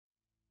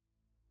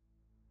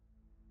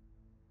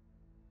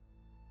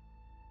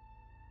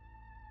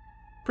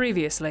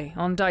Previously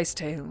on Dice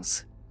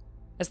Tales.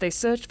 As they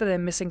searched for their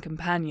missing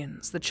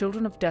companions, the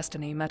Children of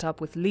Destiny met up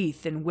with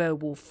Leith in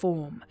werewolf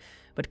form,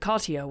 but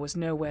Katia was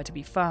nowhere to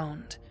be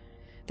found.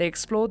 They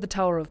explored the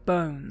Tower of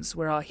Bones,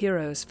 where our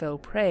heroes fell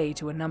prey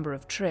to a number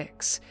of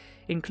tricks,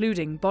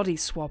 including body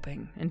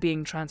swapping and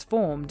being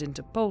transformed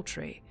into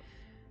poultry.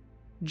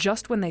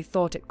 Just when they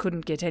thought it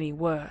couldn't get any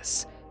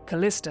worse,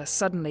 Callista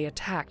suddenly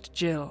attacked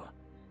Jill.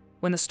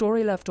 When the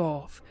story left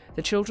off,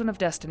 the Children of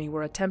Destiny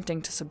were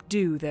attempting to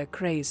subdue their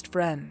crazed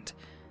friend.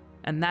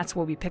 And that's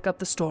where we pick up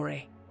the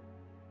story.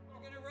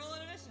 We're gonna roll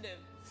an initiative.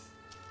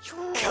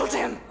 You killed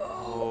him!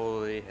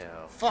 Holy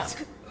hell. Fuck.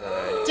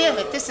 Damn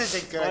it, this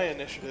isn't My good.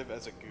 initiative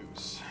as a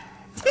goose.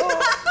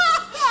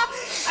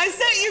 I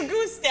sent you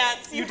goose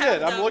stats. You have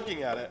did, I'm them.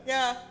 looking at it.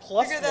 Yeah,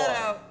 Plus figure that one.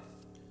 out.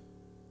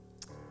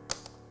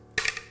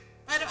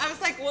 I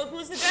was like, well,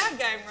 who's the bad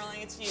guy I'm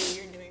rolling? It's you.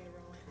 You're doing the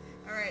rolling.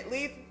 All right,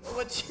 Leaf,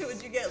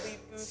 what'd you get, Leaf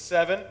Goose?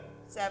 7.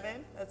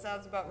 7. That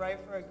sounds about right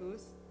for a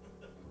goose.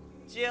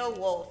 Jill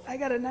Wolf. I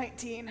got a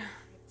 19.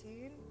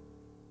 19.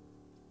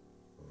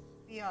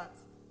 Beyond.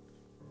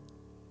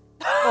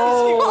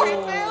 Oh.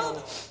 You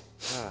failed.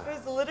 It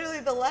was literally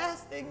the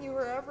last thing you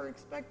were ever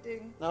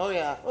expecting. Oh,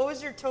 yeah. What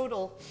was your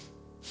total?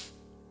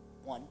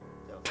 1.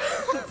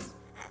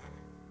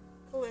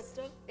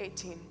 Callista.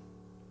 18.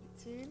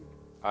 18.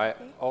 I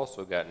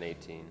also got an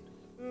 18.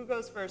 Who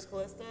goes first?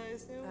 Callista, I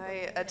assume?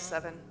 I had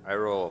 7. I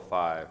roll a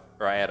 5,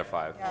 or I had a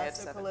 5. I Yeah, had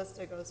so 7.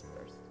 Callista goes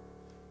first.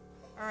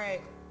 All right.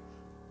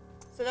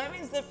 So that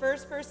means the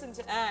first person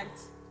to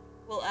act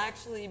will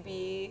actually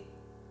be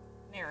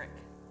Merrick.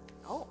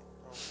 Oh.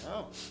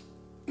 Oh.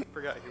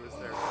 Forgot he was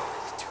there.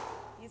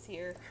 He's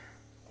here.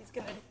 He's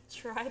gonna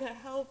try to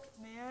help,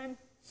 man.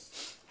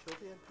 Kill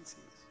the NPCs.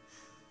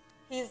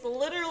 He's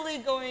literally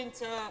going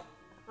to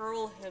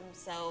hurl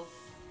himself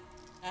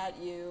at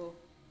you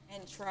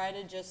and try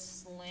to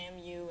just slam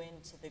you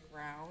into the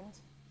ground.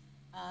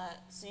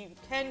 So you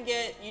can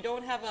get, you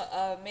don't have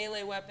a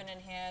melee weapon in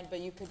hand, but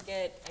you could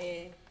get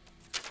a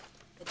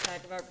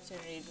attack of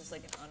opportunity, just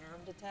like an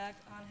unarmed attack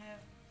on him.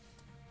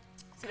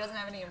 So he doesn't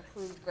have any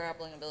improved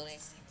grappling ability.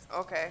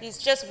 Okay. He's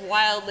just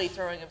wildly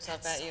throwing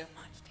himself at you.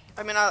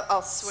 I mean,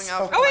 I'll swing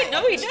out. Oh wait,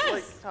 no, he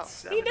does. Oh,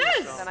 He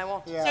does. then I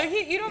won't. Yeah. So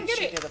you don't get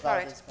She it. did about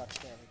Alright. as much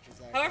damage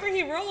as I However,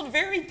 he rolled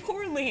very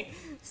poorly.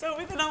 So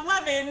with an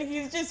 11,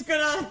 he's just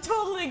gonna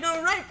totally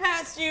go right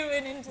past you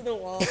and into the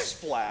wall.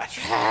 Splash.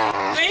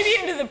 Maybe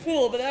into the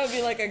pool, but that would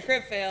be like a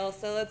crit fail.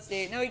 So let's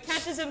see. No, he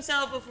catches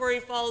himself before he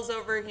falls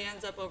over. He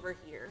ends up over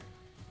here.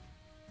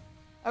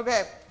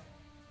 Okay.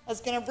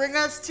 That's gonna bring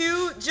us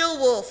to Jill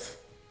Wolf.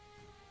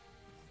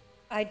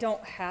 I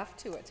don't have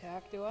to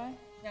attack, do I?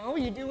 No,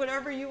 you do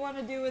whatever you want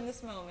to do in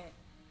this moment.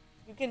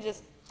 You can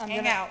just hang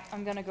gonna, out.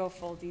 I'm gonna go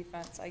full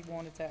defense. I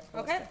won't attack.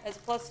 Okay, Callista. as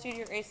 +2 to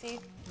your AC.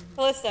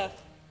 Callista.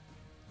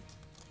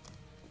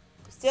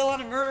 Still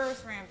on a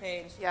murderous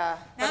rampage. Yeah.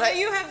 Now but that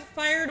you have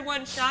fired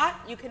one shot,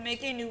 you can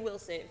make a new will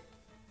save.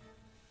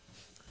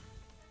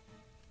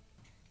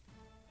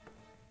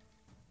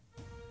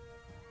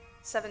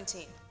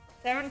 17.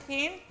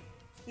 17,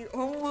 you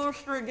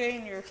almost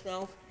regain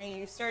yourself, and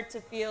you start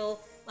to feel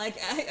like,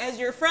 as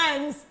your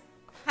friends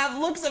have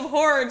looks of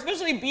horror,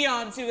 especially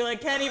Beyond, who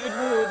like can't even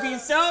move.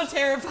 He's so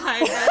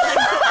terrified.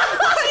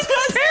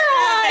 What's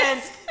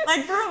paralyzed.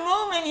 Like for a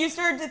moment, you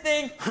start to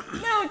think,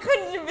 no, it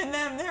couldn't have been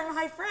them. They're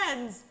my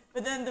friends.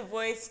 But then the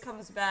voice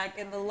comes back,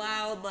 and the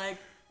loud, like,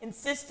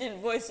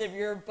 insistent voice of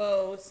your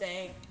bow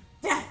saying,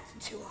 "Death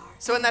to our."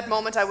 So in that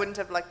moment, I wouldn't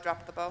have like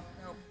dropped the bow.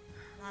 Nope,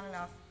 not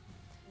enough.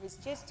 It was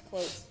just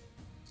close.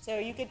 So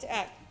you get to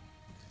act.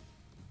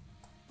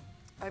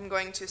 I'm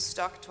going to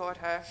stalk toward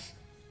her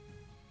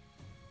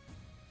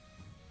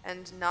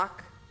and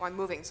knock. Well, I'm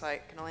moving, so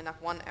I can only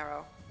knock one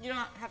arrow. You don't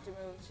have to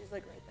move. She's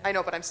like right there. I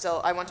know, but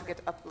I want to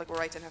get up like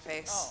right in her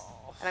face.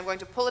 And I'm going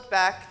to pull it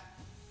back,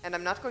 and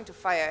I'm not going to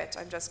fire it.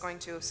 I'm just going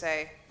to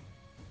say,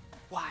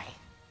 why?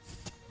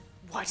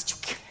 Why did you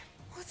kill him?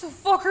 What the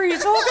fuck are you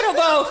talking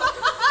about?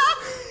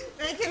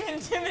 Make an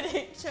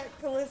intimidate check,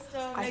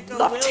 Callista. I Make a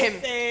loved will him.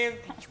 save.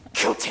 You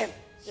killed him.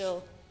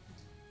 Jill.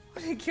 I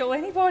didn't kill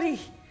anybody.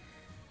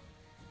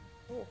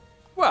 Well,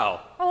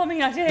 Well, I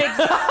mean, I did.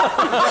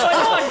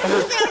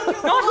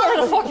 But not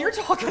whatever the fuck you're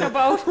talking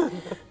about.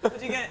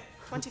 What'd you get?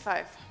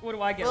 25. What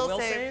do I get? Will A will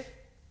save. save?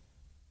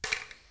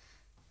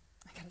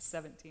 I got a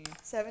 17.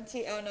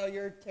 17. Oh no,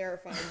 you're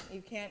terrified.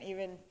 You can't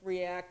even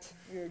react.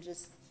 You're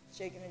just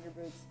shaking in your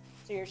boots.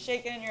 So you're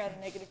shaking. You're at a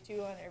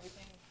 -2 on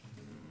everything.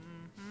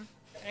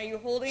 Mm-hmm. Are you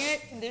holding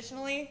it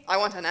conditionally? I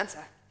want an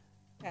answer.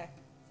 Okay.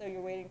 So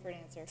you're waiting for an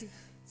answer.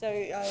 So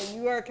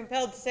you are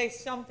compelled to say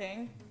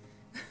something.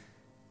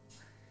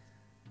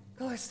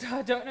 Callista,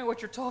 I don't know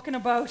what you're talking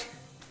about.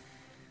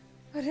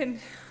 I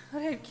didn't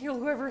kill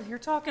whoever you're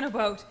talking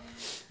about.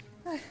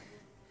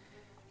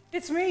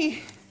 It's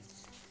me.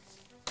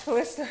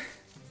 Callista,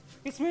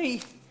 it's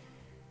me.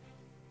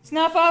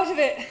 Snap out of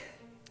it.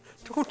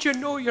 don't you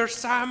know you're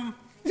Sam?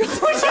 Don't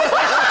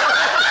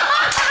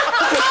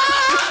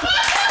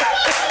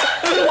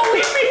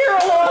leave me here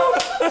alone.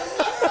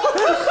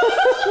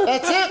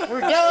 That's it.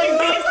 We're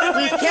going.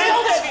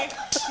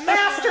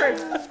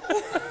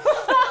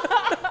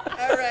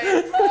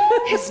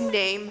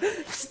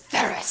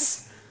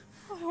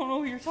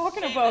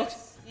 talking about.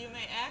 Seamus, you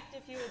may act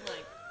if you would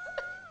like.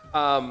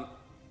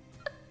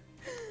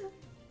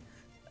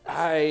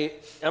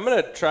 I'm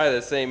gonna try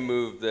the same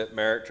move that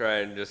Merrick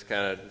tried and just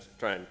kind of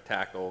try and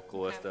tackle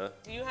Callista.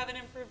 Do you have an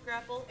improved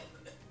grapple?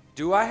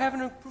 Do I have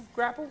an improved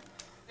grapple?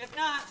 If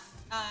not,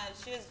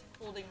 she is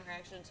holding her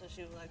action, so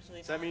she will actually.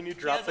 Does that mean you She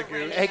drop has the a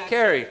ready goose? Hey, action.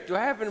 Carrie, do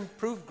I have an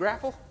improved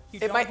grapple?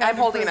 It might, I'm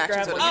holding an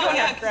action, so it Oh doesn't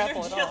yeah, matter.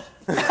 'cause grapple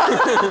you're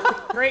at Jill.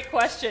 all. Great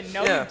question.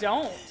 No, Yeah. you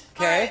don't.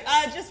 Okay.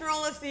 Alright, just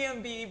roll a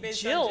CMB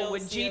based on Jill Jill's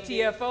with CMB.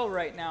 GTFO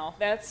right now.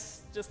 That's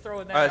just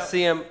throwing that out.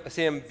 CMB.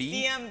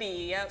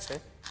 CMB, yep. Okay.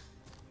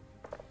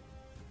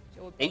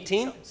 Jill would probably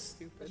 18? do something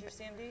stupid. What's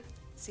your CMD?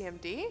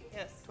 CMD?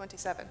 Yes.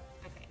 27.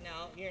 Okay,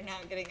 no, you're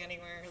not getting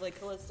anywhere. Like,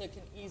 Callista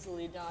can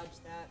easily dodge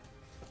that.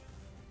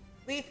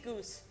 Leaf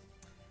Goose.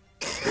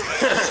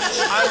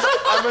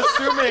 I'm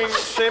assuming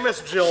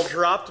Seamus Jill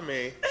dropped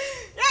me.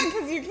 Yeah,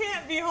 because you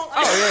can't be holding.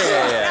 Oh,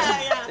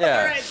 yeah. Yeah.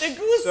 Alright, the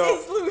goose So-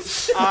 is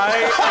loose.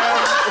 I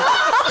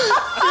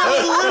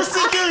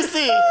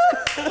Loosey-goosey.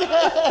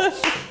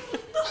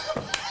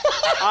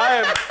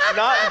 am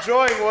not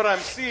enjoying what I'm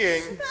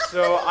seeing,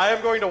 so I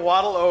am going to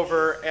waddle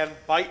over and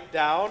bite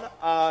down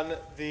on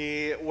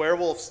the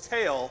werewolf's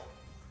tail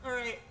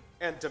Alright.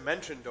 and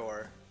dimension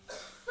door.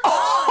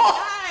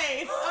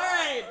 Nice!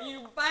 Alright,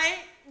 you bite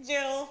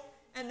Jill,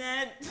 and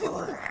then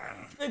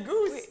the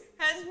goose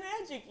has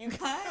magic, you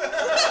guys.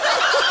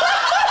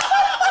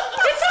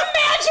 It's a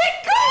magic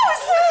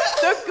goose!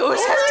 The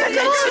goose has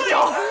dimension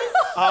door.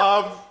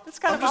 I'm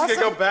just gonna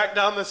go back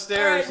down the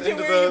stairs Alright, to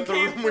into where you the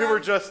came room we were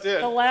from. just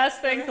in. The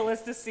last thing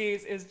Callista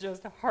sees is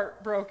just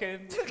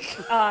heartbroken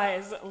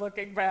eyes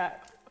looking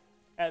back.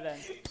 And then,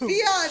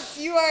 Beyonce,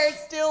 you are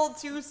still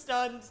too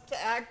stunned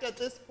to act at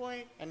this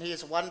point. And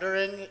he's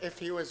wondering if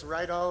he was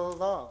right all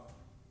along.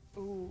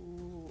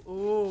 ooh,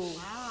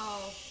 Wow.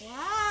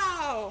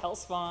 Wow.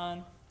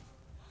 Hellspawn.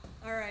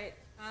 Alright,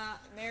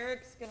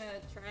 Merrick's gonna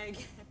try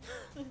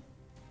again.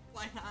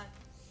 Why not?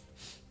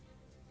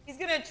 He's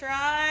gonna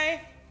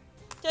try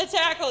to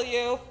tackle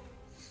you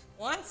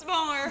once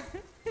more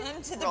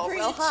onto the Roll breach.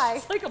 real high.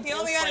 It's like a He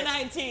only got a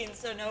bullfight. 19,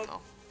 so nope.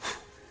 Oh.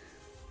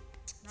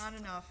 Not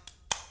enough.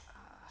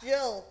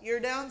 Jill, you're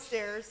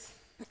downstairs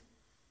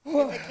in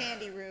the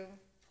candy room.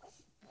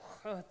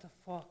 What the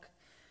fuck?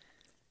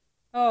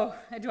 Oh,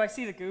 do I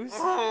see the goose?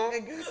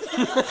 The goose.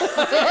 It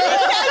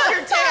has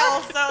your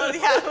tail, so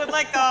yeah, it would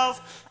let go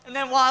and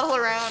then waddle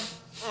around.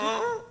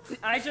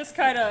 I just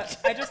kind of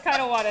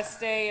want to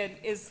stay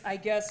and I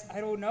guess,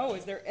 I don't know,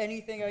 is there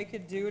anything I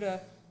could do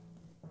to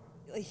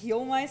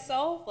heal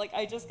myself? Like,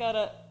 I can't.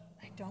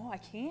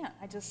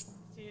 So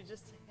you're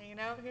just hanging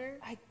out here?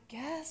 I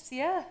guess,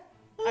 yeah.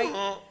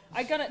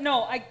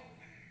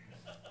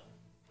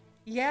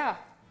 Yeah.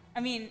 I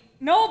mean,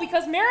 no,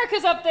 because Merrick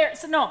is up there.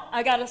 So no,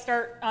 I gotta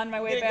start on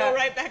my way Gonna back. go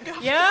right back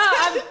up. Yeah,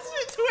 I'm- to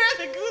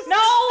where the goose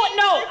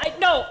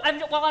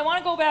I want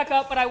to go back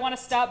up, but I want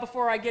to stop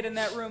before I get in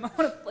that room. I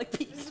want to like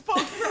pee.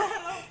 poke your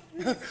head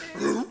up.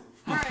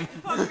 Alright, you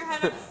poke your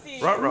head up to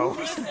see. Ruh-roh.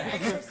 Just a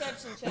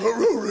perception check.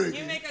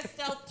 You make a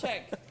stealth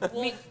check.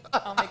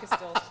 I'll make a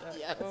stealth check.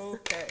 Yes.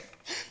 Okay.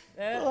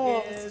 That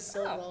Oh, this is. is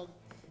so wrong.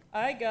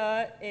 I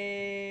got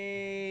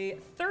a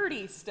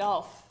 30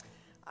 stealth.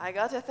 I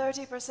got a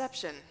 30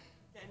 perception.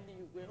 Then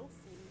you will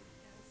see.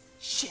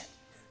 Shit.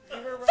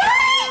 You were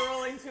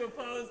rolling to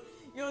oppose.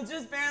 You'll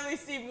just barely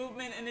see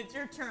movement, and it's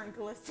your turn,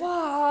 Callista.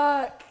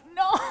 Fuck.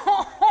 No.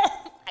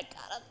 I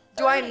got a.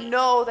 Do I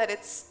know that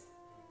it's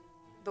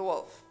the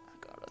wolf?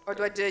 Or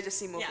did I just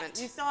see Yeah, movement?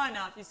 you saw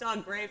enough. You saw a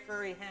gray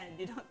furry head.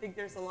 You don't think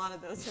there's a lot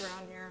of those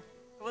around here.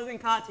 It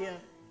wasn't Katya.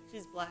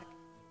 She's black.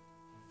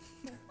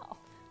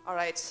 All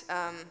right.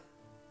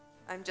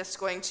 I'm just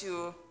going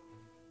to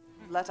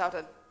let out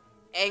an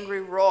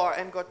angry roar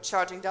and go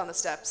charging down the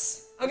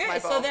steps. with my Okay,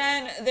 bow. so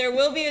then there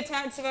will be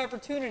attacks of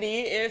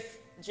opportunity if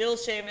Jill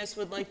Seamus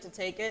would like to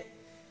take it.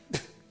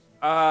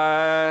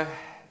 Yeah.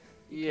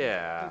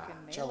 You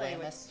can melee Jalamus.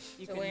 with,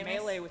 you can Jalamus?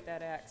 melee with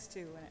that axe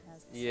too when it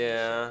has the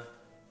Yeah.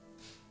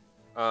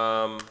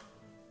 All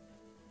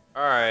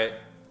right.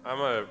 I'm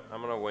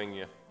gonna wing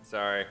you.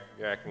 Sorry,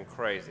 you're acting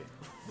crazy.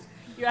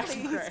 You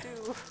actually Please cry.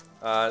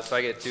 do. So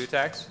I get 2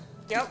 attacks.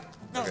 Yep.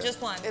 No,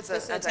 just one. It's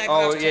Just an an attack. attack of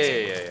Oh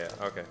opportunity.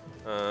 yeah. Okay.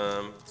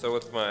 So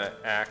with my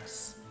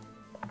axe.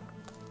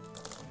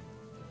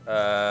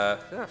 Oh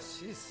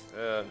jeez.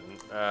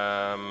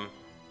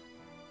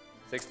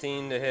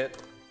 16 to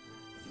hit.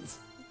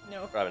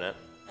 No, Probably not.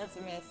 that's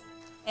a miss.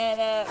 And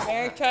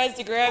Merrick tries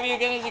to grab you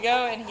again as you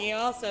go, and he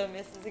also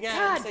misses again.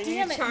 God so you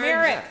damn it, charge,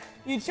 Merrick.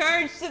 You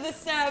charge to the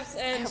steps,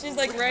 and she's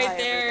like right Hi,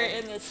 there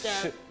everything. in the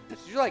step. Did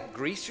you like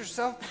grease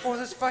yourself before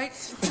this fight?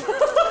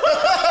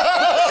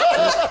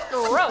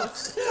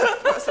 Gross.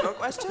 Personal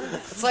question?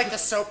 It's like the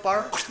soap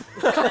bar.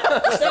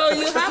 So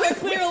you have a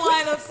clear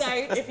line of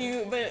sight,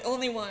 but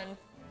only one.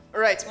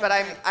 Right, but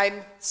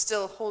I'm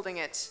still holding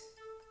it.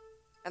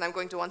 And I'm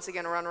going to once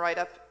again run right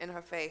up in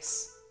her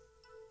face.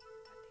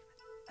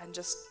 And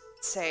just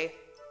say,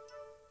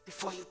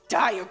 before you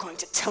die, you're going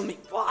to tell me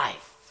why.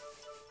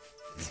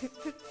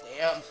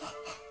 Damn.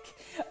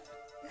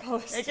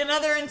 Ghost. Make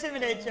another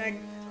intimidate check.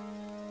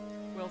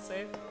 Will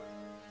save.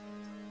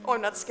 Oh,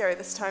 I'm not scary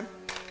this time.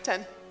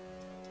 10.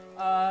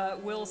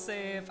 Will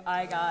save.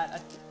 I got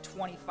a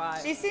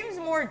 25. She seems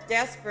more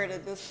desperate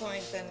at this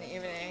point than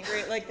even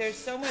angry. Like there's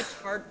so much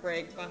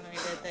heartbreak behind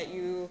it that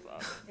you.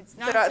 It's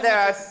not There are- so there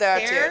much are- there are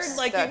scared. tears.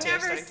 Like There are you've tears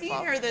never starting to seen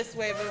fall. her this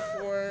way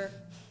before.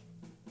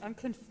 I'm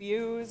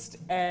confused,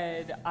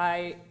 and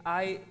I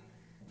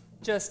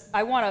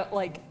want to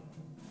like.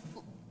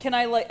 Can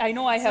I like? I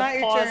know I It's not have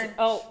your pause. turn.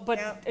 Oh, but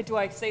Yep. do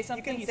I say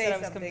something? can You say said I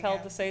was something, compelled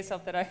yeah. to say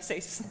something. I say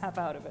snap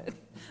out of it.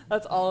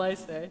 That's all I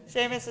say.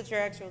 Seamus, it's your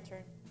actual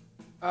turn.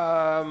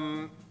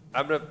 I'm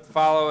gonna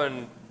follow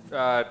and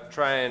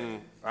try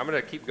and I'm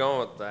gonna keep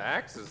going with the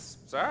axes.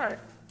 Sorry.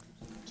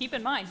 Keep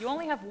in mind, you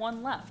only have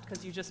one left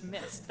because you just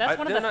missed. That's I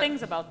one of did the not-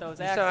 things about those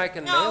You said I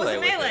axes. can No, it was melee a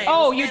with melee. it.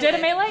 Oh, you did a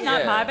melee. melee?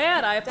 Not Yeah. my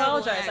bad. I Double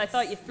apologize. I axe.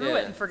 thought you threw Yeah.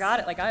 it and forgot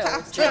it like I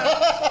always do.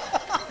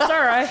 It's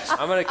all right.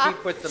 I'm gonna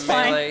keep with the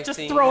Fine. melee Just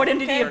theme throw it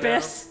into the for now.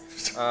 abyss.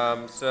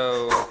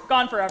 So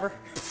Gone forever.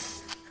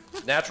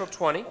 natural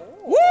 20.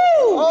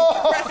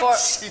 Oh,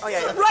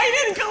 yeah.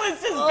 Right in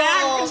Callista's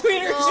back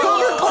between her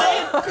shoulders.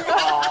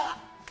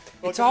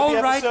 It's to all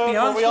the right, episode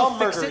where we Beyonce. all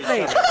We'll fix murder it each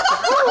later.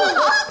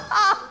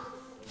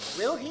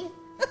 Will he?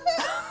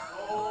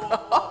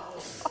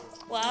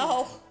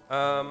 Wow.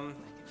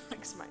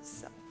 Fix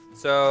myself.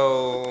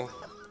 So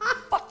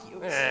Fuck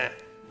you.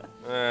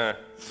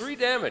 3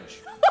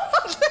 damage.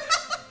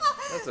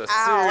 That's a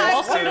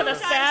Welcome to serious.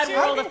 the sad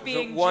world of So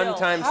being 1 Jill.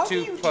 times How do 2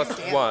 you do plus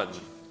damage? 1.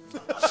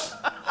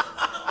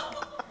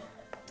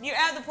 You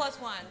add the +1,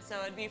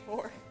 so it'd be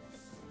 4.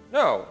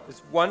 No, it's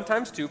 1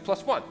 times 2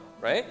 plus 1,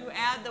 right? You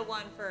add the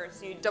 1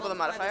 first. You Double the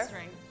multiply modifier?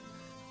 strength.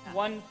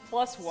 1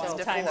 plus 1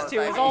 So times four, 2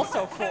 is right?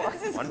 also 4. 1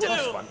 plus 1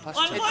 plus 2. 1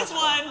 plus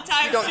 1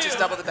 times You don't 2 just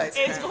double the dice.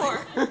 is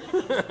 4.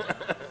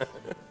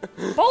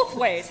 Both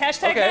ways.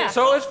 Hashtag Okay, math.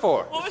 so it's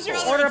 4. What was your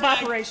other Order of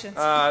attack? operations.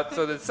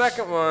 So the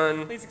second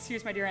one Please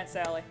excuse my dear Aunt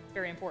Sally.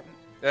 Very important.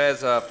 is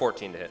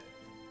 14 to hit.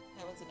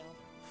 That was a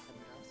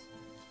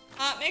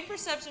no. Make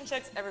perception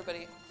checks,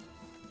 everybody.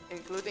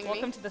 Including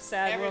Welcome me. to the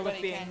sad world of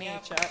Everybody being can, me,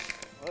 yep. chat.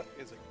 What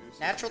is a goose?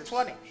 Natural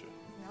 20.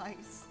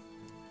 Nice.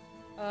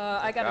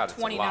 I got God, a it's a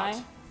 29.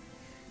 lot.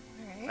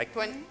 I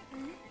 20,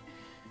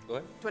 Go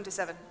ahead.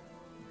 27.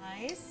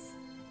 Nice.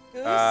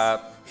 Goose.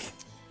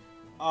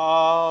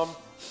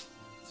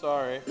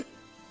 Sorry.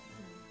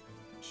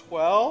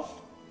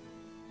 12?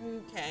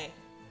 Okay.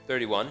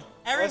 31.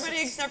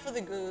 Everybody except for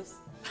the goose.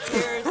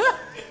 Here's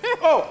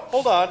Oh,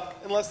 hold on.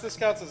 Unless this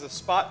counts as a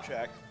spot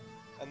check,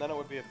 and then it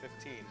would be a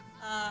 15.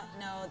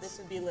 no, this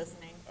would be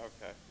listening.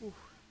 Okay.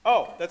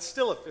 Oh, that's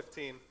still a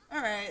 15.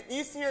 All right,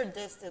 you see her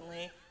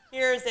distantly.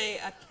 Here's a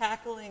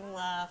cackling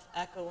laugh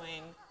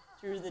echoing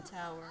through the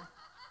tower.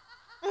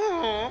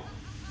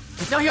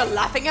 No, you're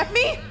laughing at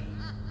me?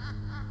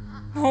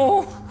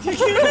 Oh.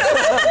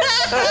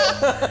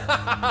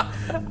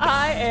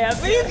 I am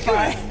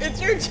terrified.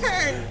 It's your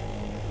turn.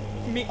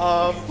 Me.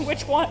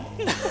 Which one?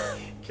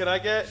 Can I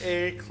get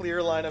a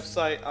clear line of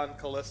sight on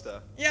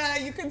Callista? Yeah,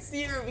 you can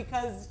see her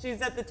because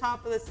she's at the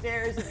top of the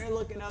stairs and you're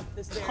looking up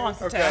the stairs.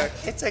 Honk Okay. attack.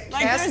 It's a Like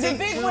there's a casting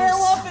big goose.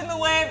 werewolf in the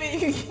way, but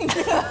you can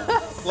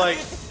Like,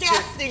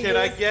 casting can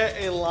I goose.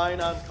 get a line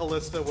on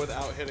Callista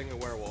without hitting a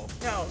werewolf?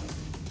 No.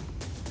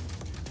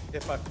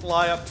 If I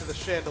fly up to the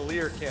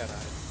chandelier, can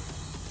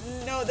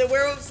I? No, the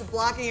werewolf's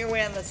blocking your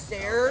way on the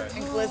stair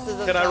and Callista's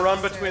at Can the I top run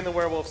of the between the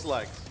werewolf's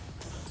legs?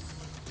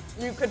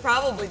 You could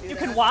probably do You that.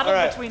 can waddle All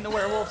right. between the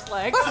werewolf's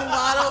legs.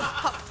 waddle.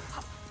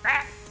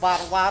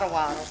 Waddle, waddle,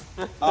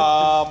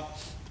 waddle.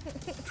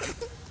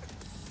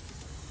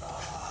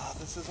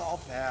 This is all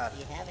bad.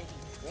 You have any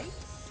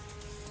grapes?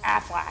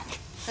 Affleck.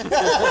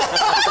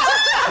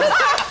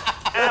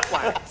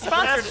 Affleck.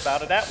 Sponsored,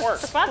 About it at work.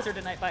 sponsored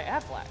tonight by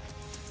Affleck.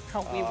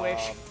 How we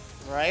wish.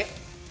 Right?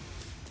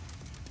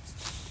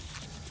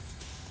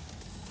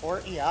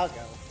 Or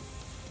Iago.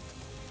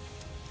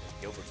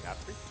 Gilbert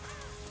Godfrey.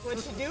 What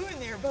you doing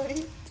there,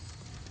 buddy?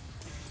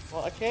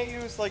 Well, I can't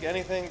use like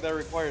anything that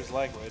requires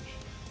language.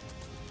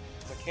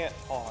 'Cause I can't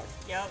talk.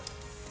 Yep.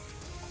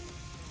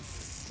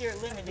 You're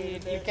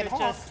limited. You can could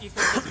just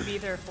be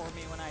there for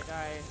me when I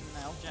die,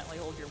 and I'll gently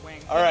hold your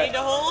wing. All Need right.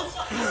 to hold?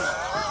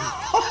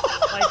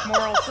 Like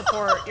moral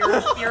support.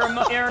 You're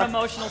an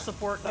emotional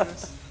support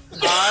goose.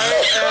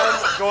 I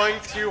am going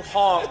to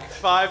honk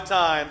 5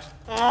 times.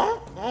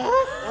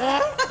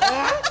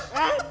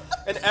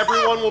 And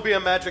everyone will be a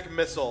magic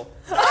missile.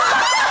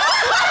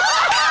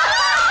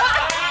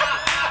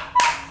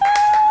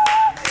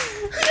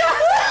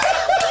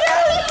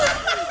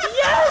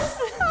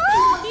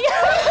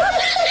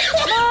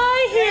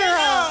 My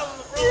hero.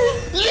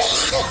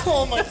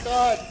 Oh my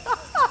god.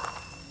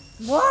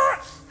 What?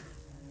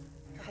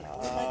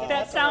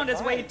 That sound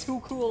is way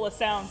too cool a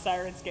sound,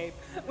 Sirenscape.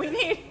 We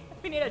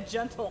need a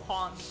gentle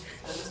honk.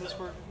 What does this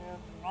work again?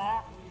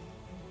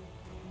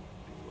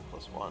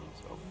 Plus 1,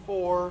 so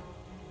 4,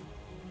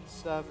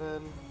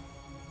 7,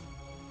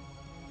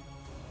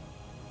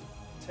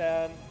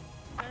 10,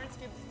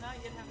 Sirenscape does not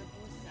yet have a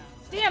goose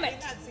sound. Damn it. You're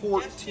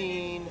not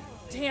suggesting 14,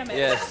 it. Damn it.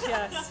 Yes.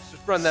 Yes.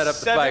 Just run that up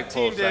the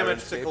flagpole. 17 damage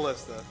to Sirenscape.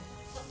 Callista.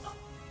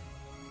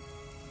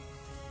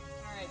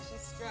 Alright,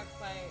 she's struck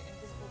by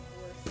invisible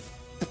force.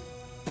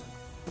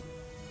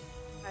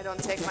 I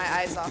don't take my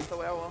eyes off the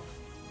werewolf.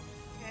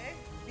 Okay.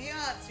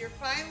 Beyonce, you're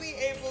finally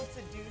able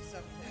to do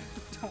something.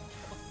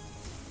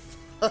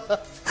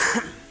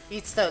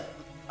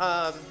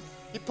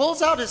 He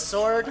pulls out his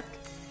sword,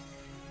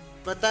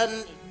 but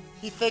then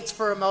he thinks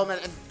for a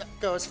moment and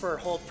goes for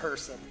hold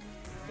person.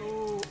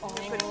 You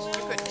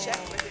could check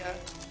with your.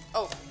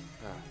 Oh,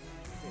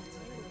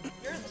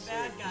 You're the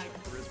bad guy.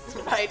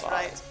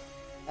 right.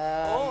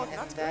 Oh, and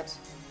not that.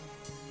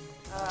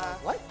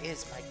 What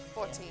is my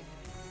 14.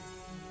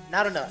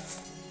 Not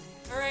enough.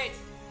 Alright.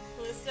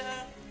 Callista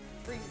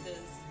freezes in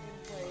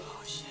place.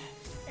 Oh shit.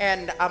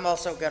 And I'm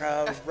also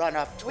gonna run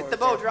up towards With the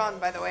bow him. drawn,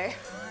 by the way.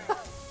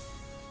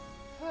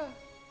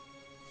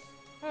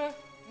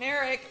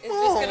 Merrick is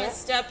just gonna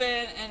step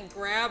in and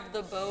grab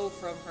the bow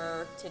from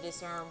her to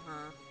disarm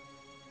her.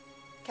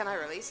 Can I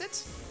release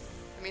it?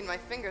 I mean, my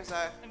fingers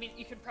are. I mean,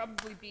 you could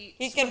probably be.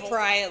 He can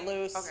pry it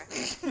loose.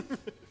 Okay.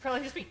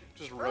 Probably just be.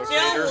 Just Jill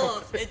rotator.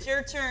 Wolf, it's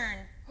your turn.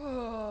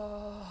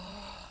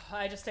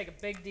 I just take a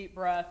big deep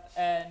breath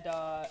and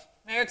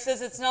Merrick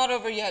says it's not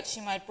over yet. She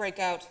might break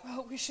out.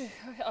 oh, we should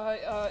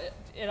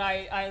and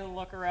I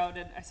look around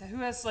and I say, who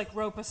has like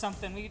rope or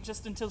something? We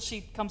just until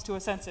she comes to her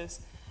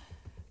senses.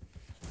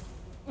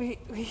 We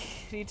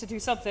need to do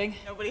something.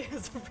 Nobody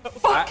has a rope.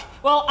 Fuck.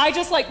 Well, I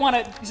just like want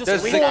to just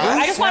Does the hold her. I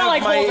goose just want to have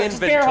like my hold her.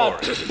 Just bear hug.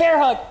 inventory? Bear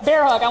hug.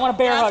 Bear hug. I want to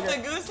bear hug Yes,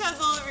 her. the goose has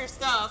all of your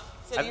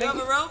stuff. So I do you have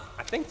a rope?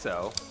 I think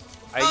so.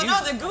 Oh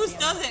no, the goose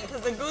doesn't,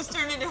 because the goose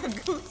turned into a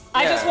goose.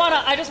 I just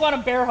Yeah. want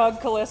to bear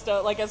hug Callista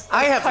like as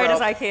I have tight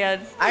as rope. I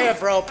can. I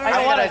have rope. I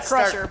don't wanna gotta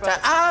crush start her, but-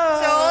 to- Ah!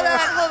 So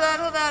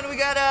hold on. We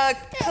got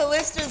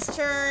Callista's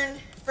turn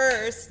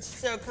first.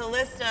 So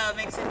Callista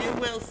makes a new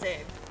will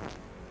save.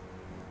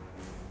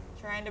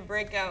 Trying to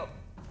break out.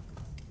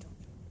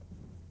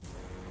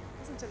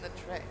 Wasn't in the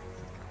tray.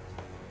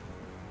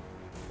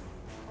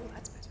 Oh,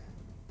 that's better.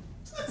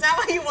 Is that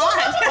what you want?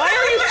 Why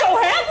are you so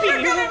happy?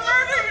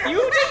 You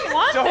didn't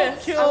want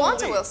this. I want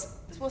to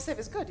will save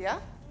is good, yeah?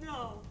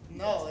 No.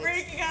 No,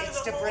 Breaking out of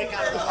it's the to break hole.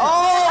 out of the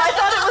Oh, I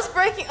thought it was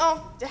breaking.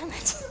 Oh, damn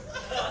it.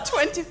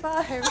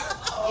 25.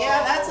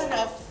 Yeah, that's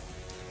enough.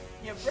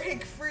 You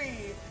break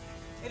free.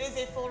 It is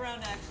a full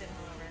round action,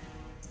 however.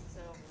 So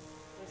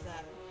there's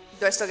that.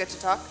 Do I still get to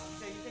talk?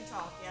 So you can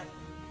talk. Yep.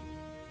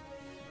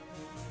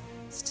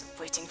 Still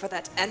waiting for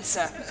that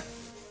answer.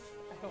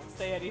 I don't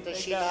say anything.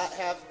 Does she no. not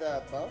have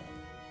the bow?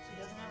 She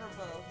doesn't have her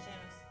bow.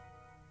 Janice.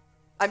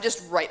 I'm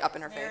just right up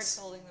in her Merrick's face.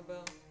 holding the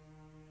bow.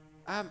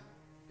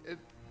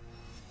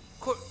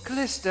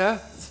 Callista,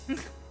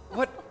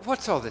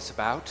 what's all this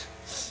about?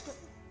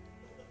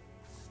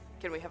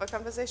 Can we have a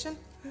conversation?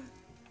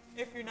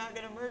 If you're not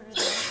gonna murder them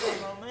for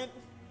a moment.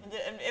 And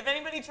if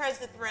anybody tries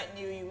to threaten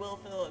you, you will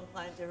feel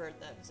inclined to hurt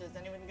them. So is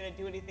anyone gonna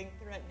do anything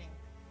threatening?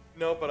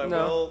 No, but I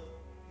No. will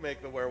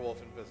make the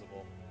werewolf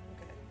invisible.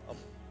 Okay.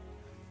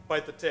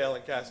 Bite the tail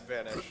and cast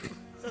vanish.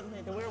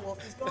 Suddenly the werewolf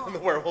is And the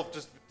gone. werewolf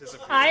just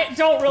disappears. I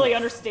don't really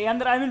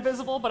understand that I'm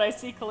invisible, but I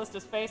see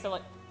Callista's face. I'm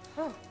like,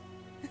 oh.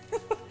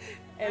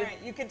 Alright,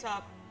 you can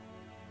talk.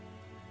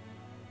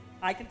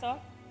 I can talk?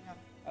 No.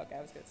 Okay,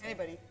 I was gonna say.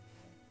 Anybody.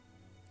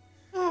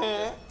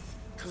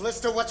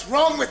 Callista, what's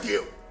wrong with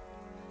you?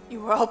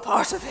 You were all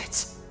part of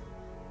it.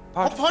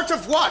 A part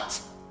of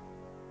what?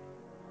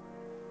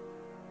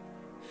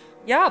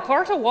 Yeah,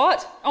 part of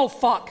what? Oh,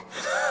 fuck.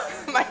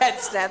 My head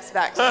snaps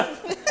back. I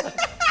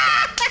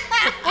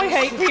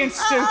hate being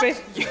stupid.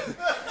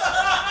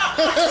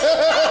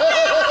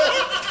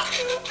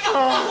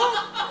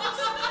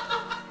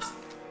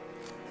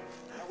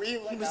 He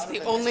was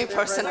the only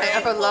person I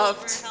ever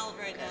loved. We're held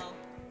right now.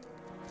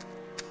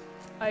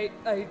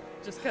 I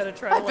just kind of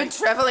try I've to been like.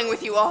 traveling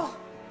with you all.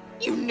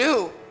 You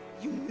knew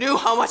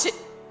how much it.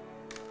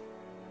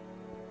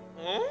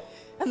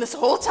 And this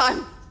whole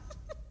time,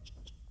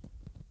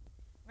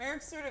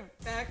 Merrick's sort of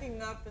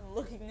backing up and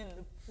looking in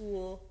the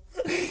pool.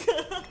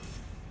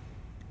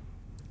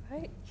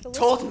 Right?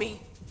 told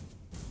me.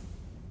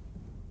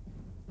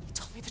 He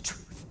told me the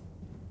truth.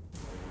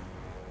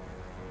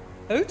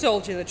 Who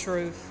told you the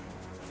truth?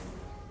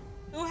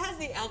 Who has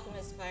the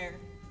alchemist fire?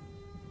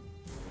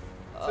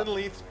 It's in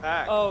Leith's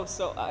pack. Oh,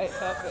 so I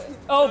have it.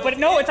 Oh, but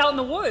no, it's out in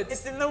the woods.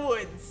 It's in the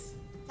woods.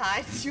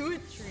 Tied to a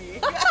tree.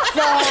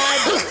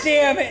 God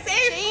damn it.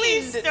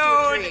 Safely Chained to a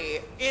stowed tree.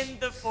 in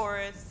the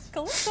forest.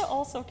 Callista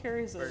also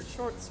carries a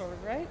short sword,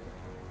 right?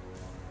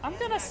 I'm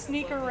gonna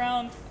sneak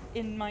around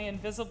in my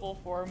invisible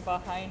form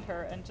behind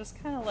her and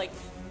just kind of like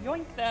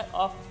yoink that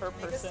off of her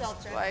Make a person.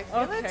 stealth Do check. I feel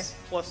Okay. it?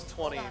 Plus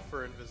 20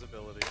 for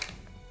invisibility.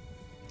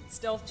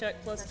 Stealth check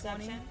plus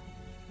 20.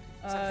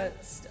 Perception.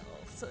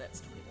 Stealth, so that's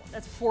 21.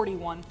 That's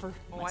 41 for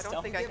Oh, my I stealth.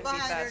 don't think I Get can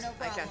beat behind her, that. no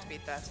I problem. can't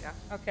beat that,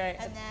 yeah. Okay.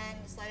 And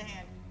then sleight of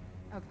hand.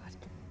 Oh god.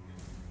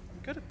 I'm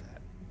good at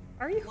that.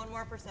 Are you? One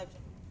more perception.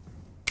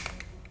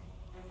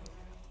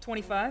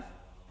 25?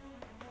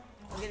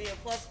 I'll give you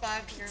a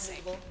 +5 because you're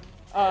invisible.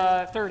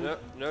 30.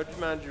 No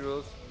demand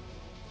jewels.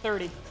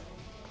 30.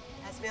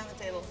 Has to be on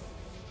the table.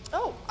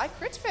 Oh, I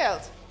crit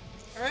failed.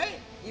 All right.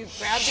 You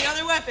grab the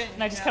other weapon.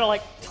 And I just kind of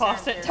like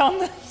toss it down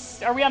the.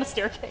 Are we on a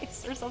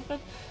staircase or something?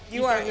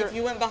 You are. If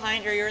you went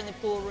behind her, you're in the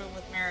pool room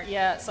with Merrick.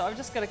 Yeah, so I'm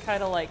just gonna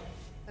kind of like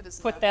That is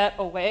put that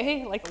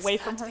away, like away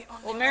from her.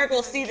 Well, Merrick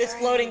will see this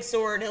floating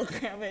sword. He'll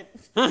grab it.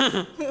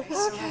 I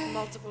still have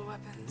multiple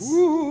weapons.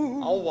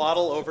 I'll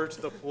waddle over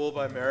to the pool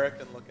by Merrick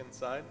and look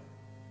inside.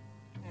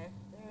 Okay.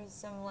 There's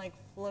some like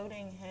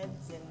floating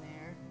heads in there.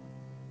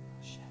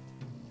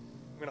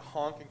 I'm gonna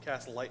honk and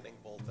cast lightning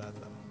bolt at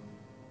them.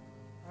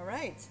 All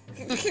right.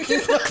 The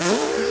beast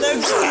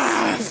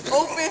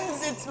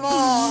opens its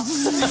maw.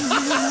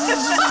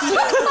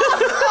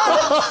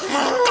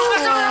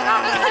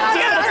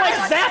 Yeah, it's like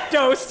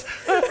Zapdos.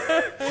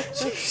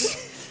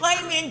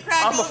 Lightning I'm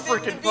crackles a in the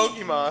freaking beak,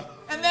 Pokemon.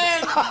 and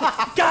then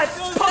God,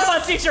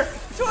 Pokemon teacher.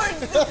 towards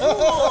the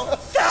pool,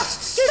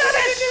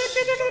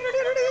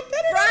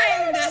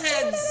 frying the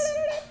heads.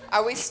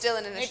 Are we still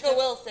in Make initiative? a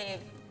will save.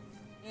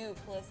 You,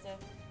 Callista.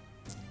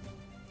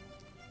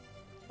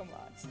 Come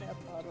on, snap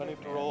out Do of I it.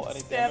 need to roll any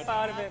Snap damage?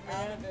 out of it,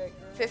 Out man. of it,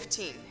 girl.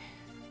 15.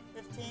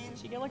 15.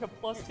 She get like a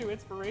 +2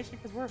 inspiration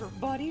because we're her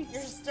buddies.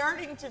 You're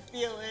starting to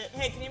feel it.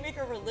 Hey, can you make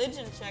a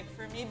religion check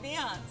for me,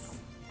 Beyonce?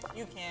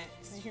 You can't,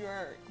 because you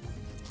are.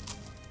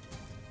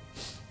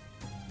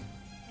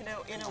 You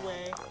know, in a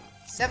way.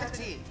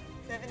 17.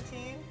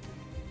 17.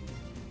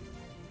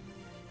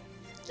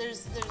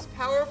 There's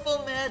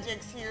powerful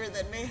magics here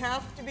that may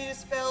have to be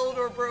dispelled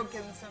or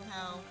broken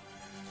somehow.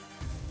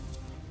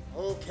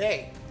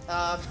 Okay.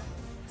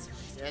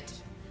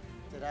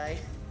 Did I?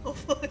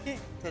 Hopefully.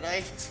 Did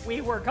I?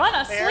 We were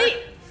gonna Fair. sleep.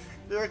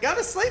 We were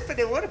gonna sleep and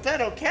it would have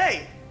been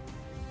okay.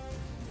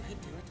 Did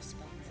I do it to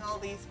spell It's all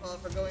Lee's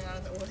fault for going on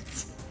in the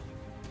woods.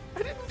 I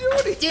didn't do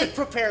it. I did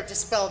prepare to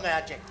spell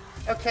magic.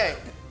 Okay.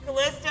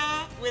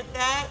 Callista, with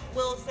that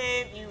will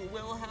save, you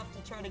will have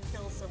to try to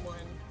kill someone.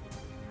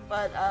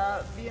 But,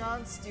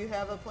 Beyonce, do you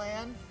have a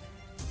plan?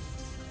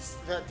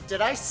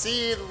 Did I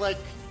see like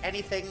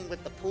anything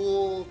with the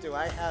pool? Do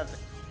I have?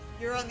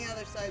 You're on the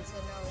other side, so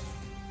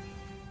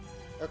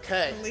no.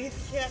 Okay.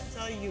 Leaf can't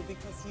tell you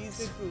because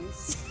he's a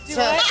goose.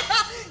 So,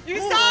 You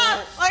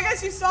saw! I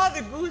guess you saw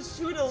the goose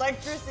shoot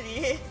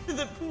electricity into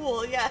the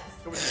pool, yes.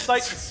 It was a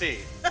sight to see.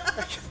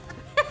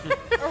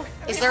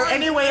 is there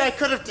any way I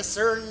could have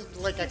discerned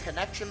like a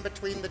connection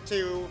between the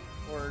two?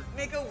 Or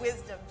Make a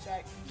wisdom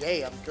check.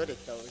 yay, I'm good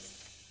at those.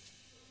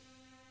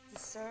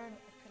 Discern a connection.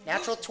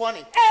 Natural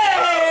 20.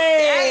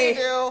 Yeah, you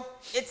do.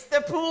 It's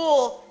the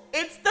pool.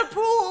 It's the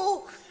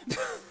pool.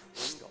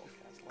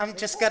 I'm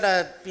just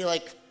gonna be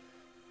like,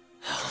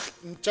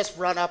 just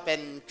run up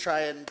and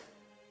try and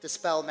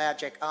dispel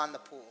magic on the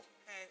pool.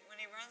 Okay, when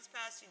he runs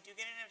past, you do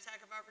get an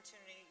attack of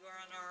opportunity. You are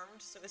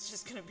unarmed, so it's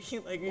just gonna be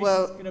like. You're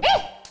Well, just gonna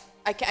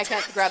I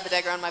can't grab the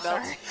dagger on my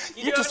belt.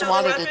 You do just have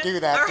another wanted to weapon? do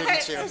that, All didn't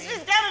right, you? so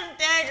she's got a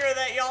dagger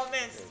that y'all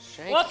missed.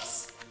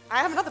 Whoops. I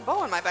have another bow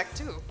on my back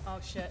too. Oh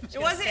shit. It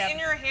wasn't in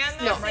your hand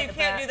though, No. so Right you in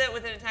the can't back. do that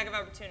with an attack of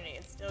opportunity.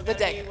 It's still The gonna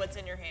be dagger. what's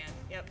in your hand.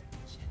 Yep.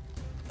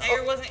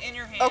 Dagger wasn't in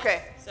your hand.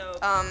 Okay. So.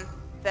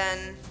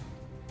 Then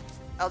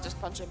I'll just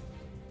punch him.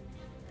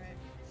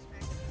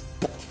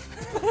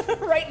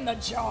 Right in the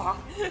jaw.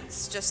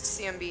 It's just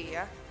CMB,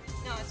 yeah?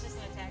 No, it's just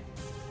an attack.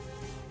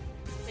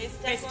 Base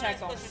Base attack attack bonus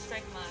plus bonus. your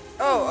strength mod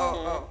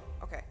Oh,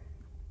 okay.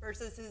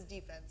 versus his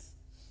defense.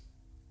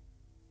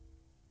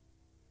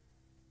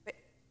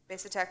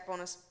 Base attack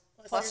bonus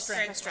Plus plus your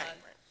strength. strength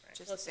mod. Which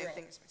is Plus the same roll.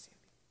 thing as my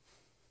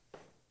CMB.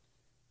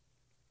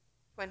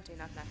 20,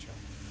 not natural.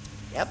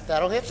 Yep,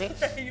 that'll hit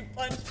me. You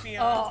punch Oh.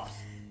 beyond.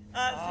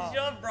 Since you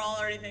don't have brawl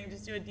or anything,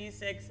 just do a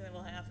d6 and then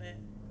we'll half it.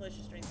 Plus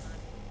your strength mod.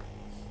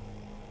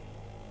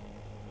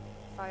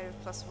 5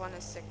 plus 1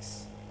 is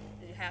 6.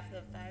 Did you half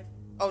the 5?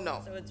 Oh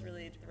no. So it's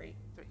really 3.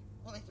 3.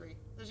 Only 3.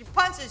 So she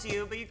punches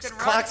you, but you can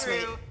Just run clocks me.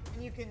 through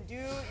and you can do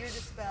your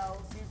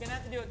dispel. So you're gonna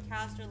have to do a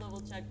caster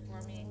level check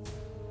for me.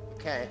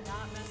 Okay.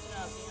 Not mess it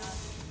up,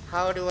 yeah.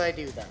 How do I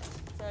do that?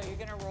 So you're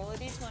gonna roll a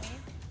d20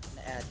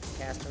 Add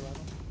caster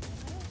level.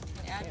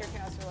 and add your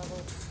caster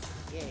level.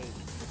 Yay.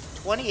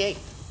 28.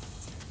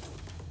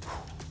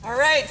 All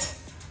right.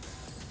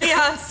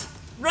 Beyonce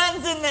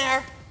runs in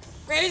there,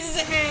 raises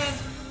a hand,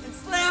 and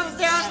slams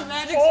down the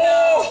magic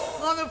spell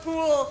on the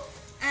pool,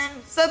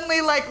 and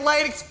suddenly, like,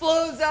 light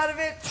explodes out of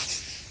it.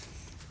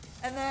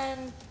 And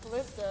then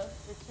Callista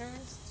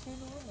returns to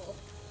normal.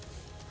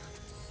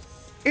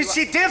 Is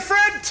she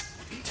different?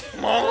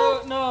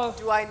 Oh no.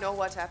 Do I know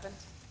what happened?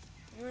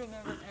 You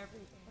remember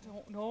everything, I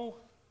don't know.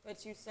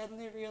 but you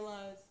suddenly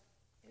realize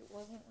it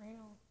wasn't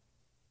real.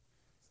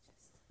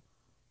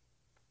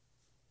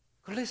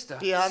 Callista.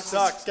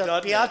 Sucks,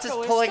 doesn't it? Beyonce's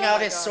pulling Callista?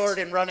 out his sword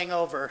and running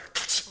over.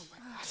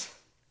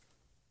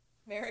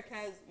 Merrick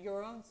has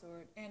your own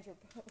sword and your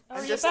bow.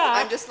 Are you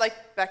back? I'm just like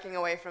backing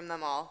away from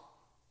them all.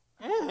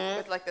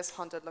 With like this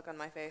haunted look on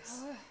my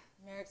face.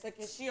 Merrick's like,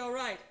 is she all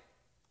right?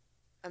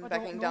 I'm don't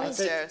backing know. I think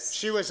downstairs.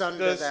 she was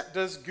under that.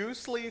 Does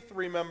Goose Leaf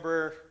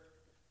remember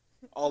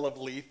all of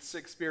Leith's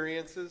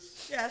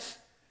experiences? Yes.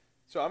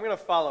 So I'm gonna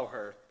follow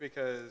her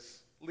because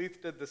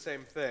Leith did the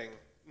same thing,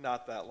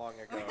 not that long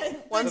ago.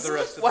 Once, to the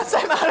rest of once the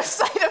I'm out of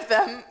sight of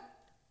them,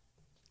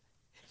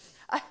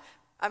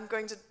 I'm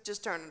going to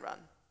just turn and run.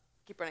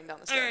 Keep running down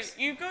the All right, stairs.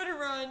 you go to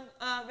run.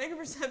 Make a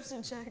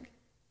perception check.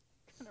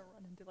 I'm gonna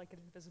run into like an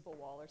invisible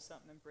wall or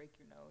something and break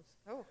your nose.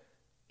 Oh,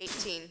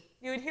 18.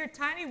 You would hear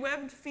tiny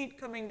webbed feet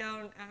coming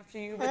down after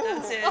you, but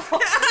that's it.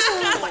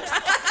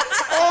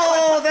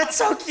 Oh, that's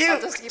so I'll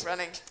cute. just keep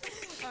running.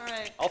 All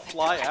right. I'll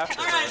fly after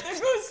All her. right, the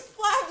goose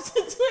flaps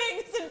its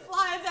wings and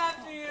flies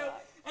after you,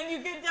 and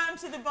you get down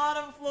to the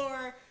bottom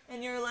floor,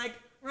 and you're like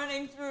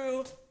running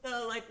through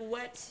the like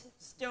wet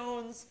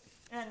stones,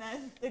 and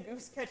then the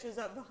goose catches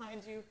up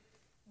behind you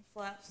and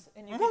flaps,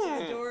 and you get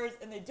to the doors,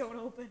 and they don't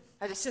open,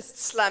 I just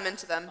slam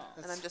into them,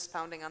 and I'm just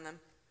pounding on them.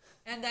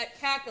 and that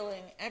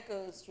cackling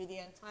echoes through the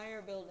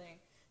entire building.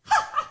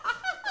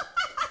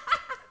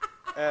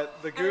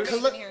 The goose,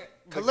 Everybody can hear it.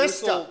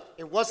 Callista,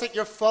 it wasn't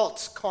your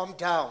fault. Calm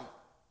down.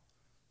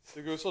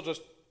 the goose will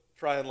just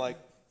try and like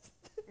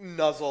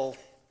nuzzle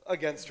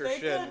against her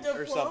Make shin a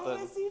or something.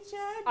 diplomacy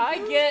check.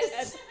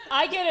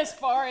 I get as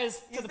far as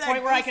to Use the that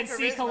point where I goose can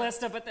see charisma.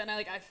 Callista, but then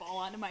I fall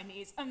onto my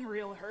knees. I'm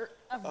real hurt.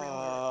 I'm real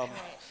hurt.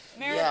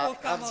 Merrick Yeah, will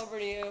come I'm- over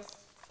to you.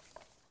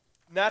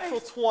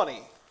 Natural 20.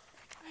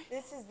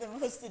 This is the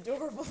most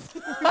adorable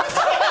thing.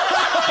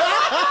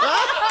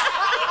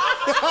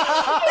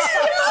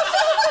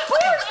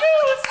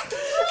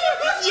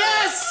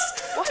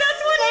 Yes!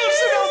 That's what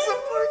emotional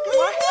support.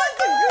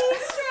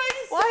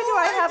 Why do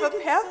I have a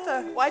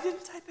panther? Why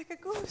didn't I pick a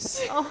goose?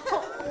 He's so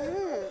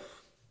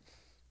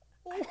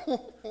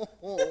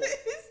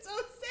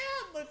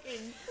sad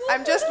looking.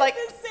 I'm just like,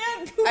 The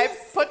sad goose. I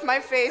put my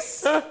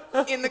face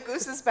in the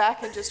goose's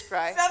back and just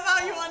cry.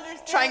 Somehow you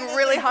understand. Trying that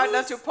really the hard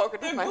goose, not to poke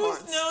it with the my goose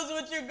horns. knows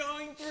what you're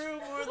going through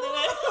more than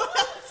anyone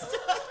else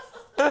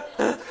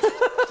does.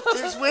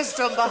 There's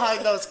wisdom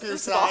behind those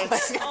goose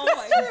eyes. Oh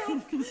my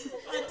God.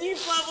 A deep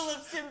level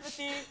of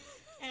sympathy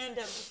and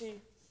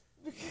empathy.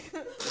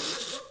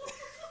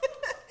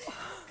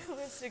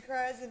 Calista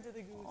cries into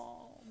the goose.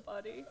 Oh,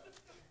 buddy.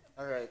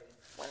 All right.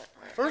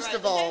 First Right,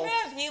 of does all, anyone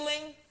have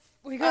healing?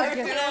 We I gotta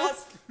could get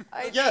ask.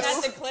 yes,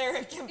 That's a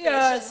cleric compassion.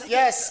 Yes.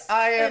 yes,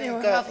 I am.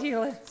 anyone have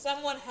healing.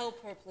 Someone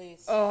help her,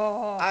 please.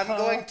 Oh, I'm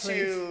going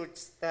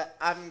please. to.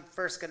 I'm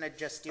first gonna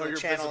just do Oh, a you're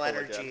channel visible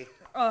energy. again.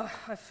 Oh,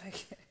 I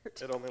figured.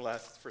 It only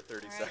lasts for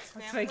 30 All right, seconds.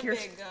 spam the figured.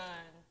 big gun.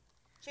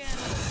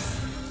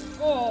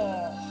 Channel.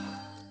 Oh.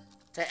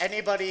 To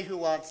anybody who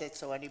wants it,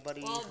 so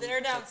anybody. Well, who they're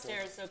takes it.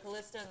 downstairs, so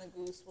Callista and the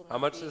goose will not How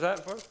much be is that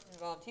for?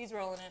 involved. He's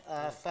rolling it.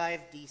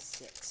 5d6.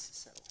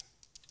 So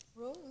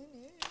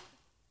Rolling it.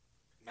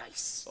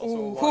 nice. Also,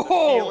 a wand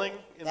of healing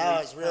in That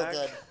Lee's was real pack.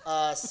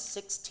 good.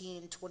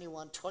 16,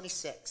 21,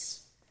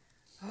 26.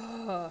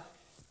 Right.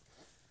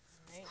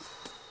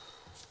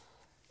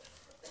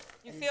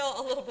 You feel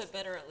a little bit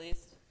better at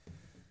least.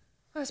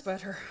 That's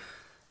better.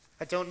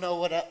 I don't know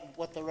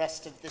what the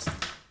rest of this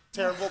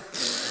terrible.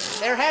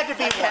 There had to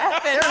be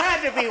one. There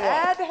had to be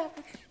one.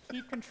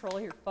 Keep control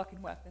of your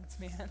fucking weapons,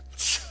 man.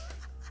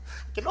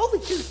 Can only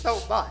do so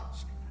much.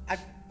 I'm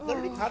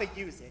learning how to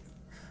use it.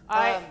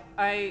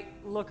 I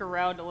look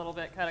around a little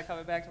bit, kind of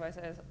coming back to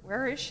myself.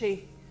 Where is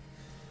she?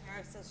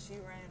 Eric says she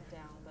ran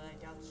down, but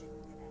I doubt she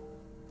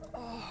can get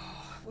out.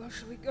 Well,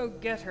 should we go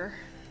get her?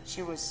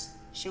 She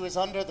was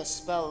under the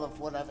spell of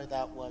whatever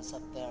that was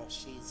up there.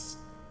 She's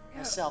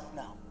herself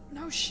now.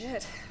 No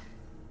shit.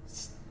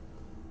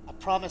 I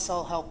promise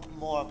I'll help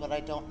more, but I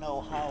don't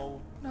know how.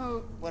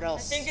 No. What I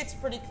else? think it's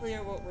pretty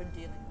clear what we're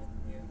dealing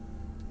with here.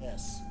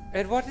 Yes.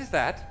 And what is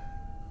that?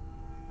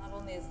 Not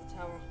only is the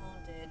tower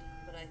haunted,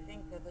 but I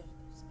think that there's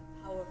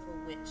a powerful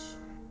witch.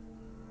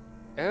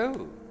 Oh.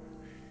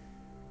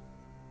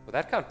 Well,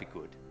 that can't be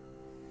good.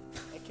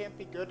 It can't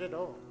be good at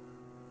all.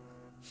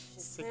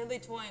 She's clearly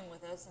toying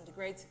with us and to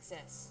great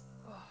success.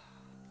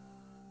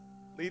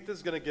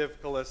 Letha's gonna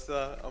give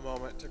Callista a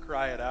moment to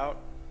cry it out.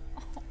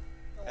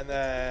 And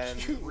then,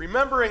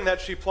 remembering that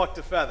she plucked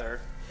a feather,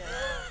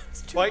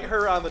 bite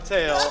her on the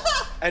tail,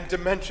 and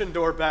dimension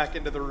door back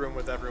into the room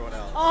with everyone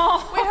else.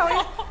 Wait, how are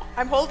you?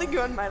 I'm holding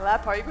you on my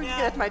lap. How are you going to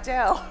get at my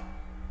tail?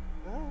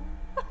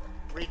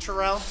 Reach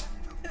around.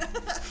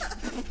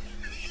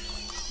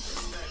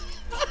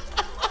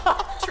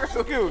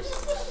 True goose.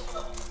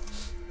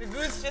 The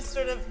goose just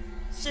sort of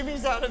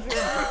shimmies out of your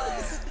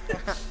goose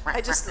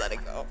I just let it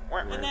go.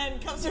 and then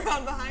comes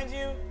around behind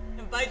you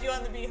and bites you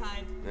on the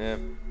behind, Yeah.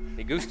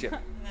 He goosed you. and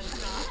then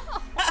it's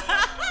gone.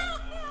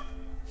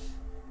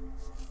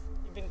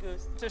 You've been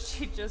goosed. Does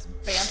she just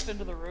bamf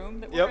into the room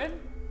that Yep. we're in?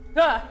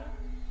 Ah!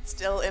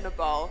 Still in a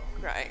ball,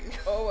 crying.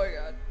 Oh my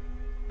god.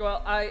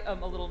 Well, I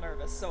am a little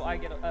nervous, so I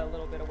get a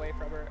little bit away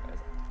from her.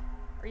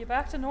 Are you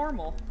back to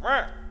normal?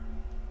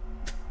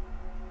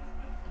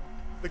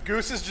 The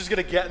goose is just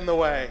gonna get in the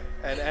way,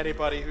 and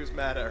anybody who's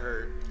mad at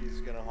her,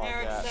 he's gonna honk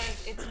Eric at.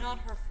 says it's not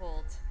her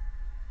fault.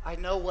 I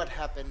know what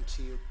happened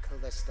to you,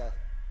 Callista.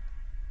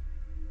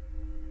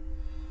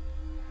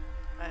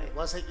 It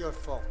wasn't your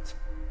fault.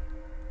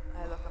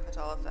 I look up at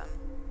all of them.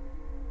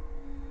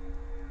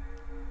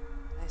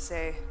 I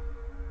say,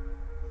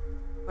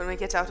 when we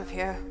get out of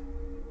here,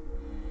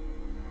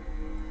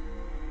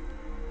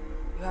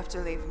 You have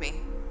to leave me.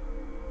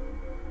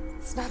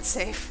 It's not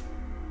safe.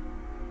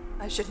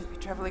 I shouldn't be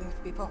traveling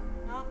with people.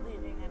 Not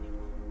leaving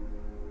anyone.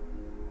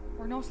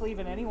 We're not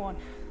leaving anyone.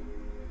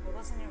 It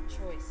wasn't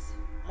your choice.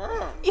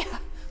 Yeah,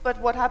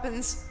 but what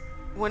happens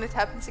when it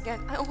happens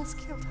again? I almost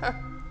killed her.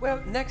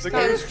 Well, next The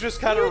time. goose just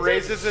kind of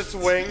raises its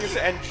wings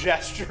and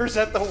gestures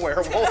at the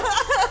werewolf.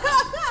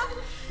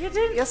 You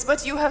didn't. Yes,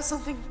 but you have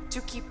something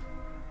to keep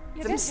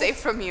You them didn't safe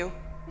from you.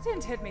 You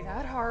didn't hit me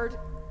that hard.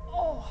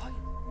 Oh,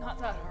 not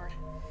that hard.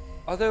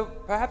 Although,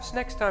 perhaps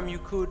next time you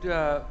could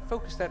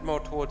focus that more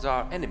towards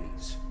our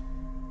enemies.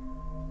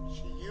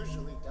 She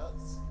usually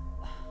does.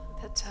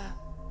 That,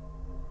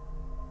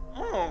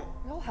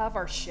 We all have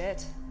our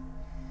shit.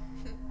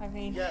 I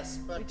mean, Yes,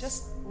 but we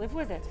just live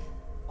with it.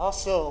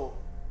 also,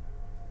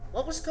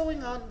 what was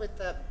going on with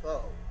that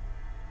bow?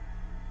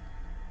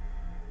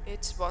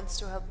 it wants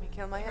to help me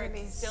kill my Merrick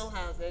enemies. still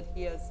has it.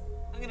 He has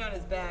hung it on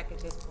his back at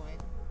this point.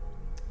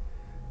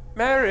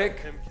 Merrick,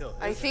 Him kill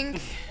his I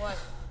think What?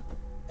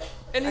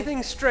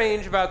 anything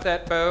strange about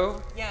that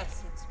bow?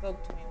 Yes, it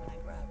spoke to me when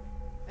I grabbed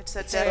it. it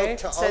said, spoke death,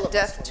 to it all said of us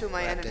death when to we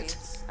my grabbed it.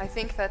 enemies. I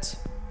think that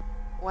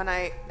when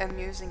I am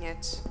using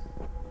it,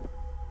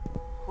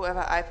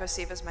 whoever I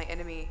perceive as my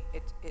enemy,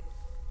 it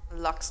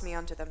locks me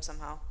onto them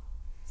somehow.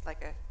 It's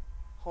like a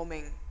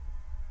homing.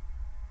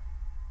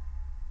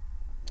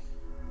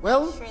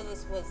 Well, I'm sure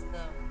this was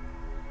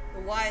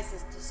the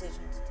wisest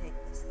decision to take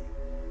this thing.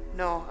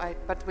 No,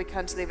 but we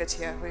can't leave it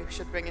here. We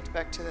should bring it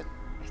back to the.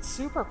 It's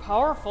super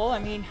powerful. I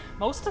mean,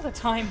 most of the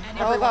time, And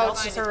How everyone about-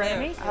 else is find our it there.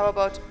 enemy. How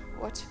about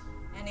what?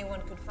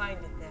 Anyone could find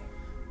it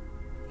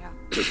there.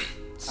 Yeah.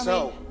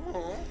 so,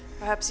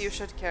 Perhaps you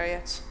should carry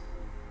it.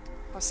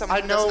 Or someone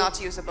I who does know-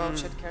 not use a bow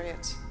should carry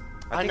it.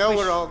 I think know we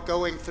we're sh- all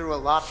going through a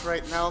lot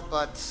right now,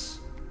 but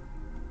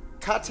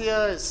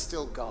Katya is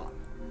still gone.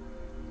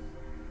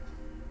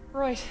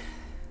 Right.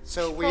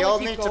 So we Probably all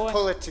keep need going. to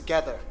pull it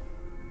together.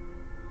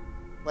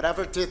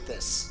 Whatever did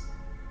this.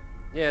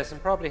 Yes,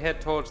 and probably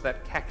head towards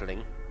that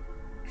cackling.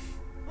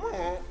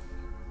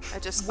 I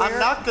just. I'm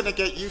not gonna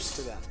get used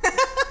to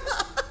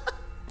that.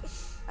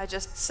 I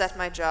just set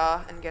my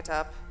jaw and get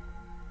up.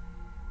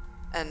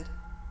 And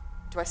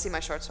do I see my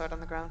short sword on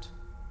the ground?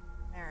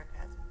 Merrick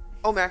has it.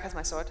 Oh, Merrick has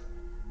my sword.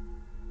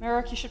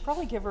 Merrick, you should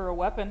probably give her a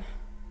weapon.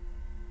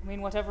 I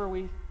mean, whatever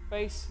we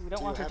face, we don't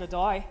Do want you her to have-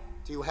 die.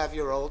 Do you have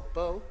your old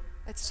bow?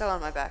 It's still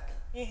on my back.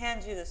 He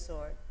hands you the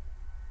sword.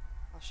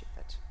 I'll shoot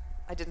that.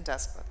 I didn't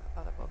ask for the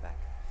other bow back.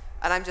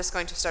 And I'm just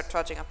going to start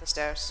trudging up the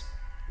stairs.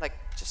 Like,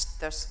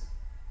 there's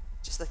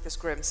just like this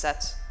grim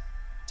set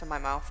to my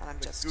mouth, and I'm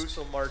The just. goose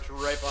will march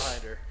right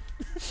behind her,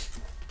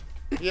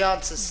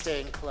 Beyonce is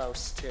staying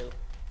close too.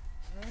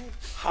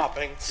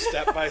 hopping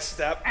step by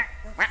step.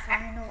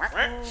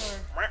 Final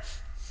sword.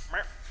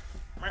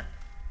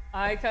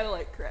 I kind of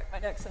like crack my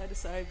neck side to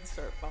side and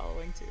start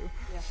following too.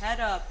 You head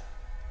up,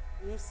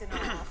 loosen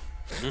off.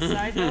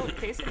 Side note, in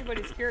case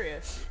anybody's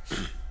curious,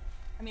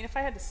 I mean, if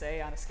I had to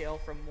say on a scale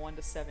from 1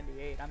 to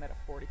 78, I'm at a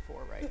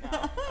 44 right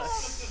now.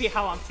 That's be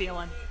how I'm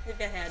feeling. Keep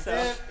your head So-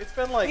 up. It's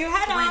been like You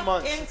head 3 up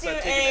months since into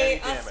I've taken any a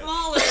damage.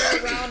 smaller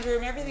round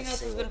room. Everything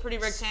else has been pretty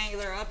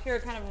rectangular. Up here,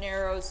 it kind of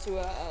narrows to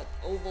a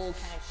oval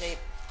kind of shape.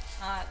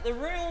 The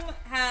room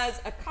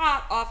has a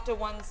cot off to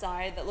one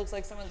side that looks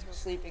like someone's been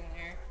sleeping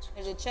there.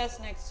 There's a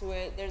chest next to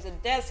it. There's a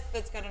desk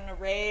that's got an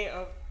array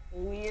of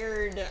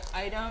weird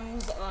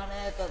items on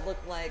it that look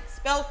like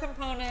spell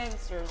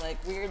components or like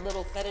weird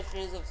little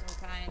fetishes of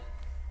some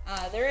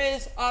kind. There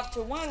is off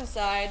to one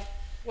side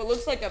what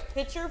looks like a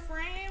picture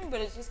frame,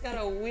 but it's just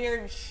got a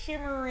weird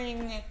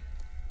shimmering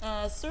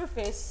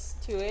surface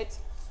to it.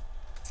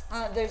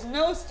 There's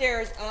no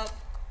stairs up,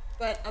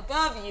 but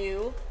above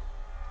you,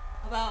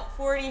 about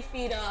 40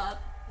 feet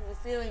up, the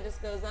ceiling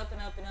just goes up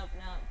and up and up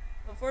and up.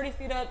 But 40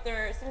 feet up,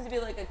 there seems to be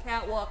like a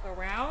catwalk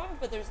around,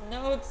 but there's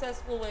no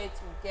accessible way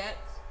to get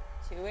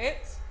to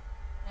it.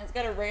 And it's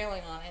got a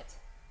railing on it.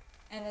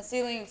 And the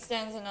ceiling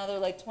extends another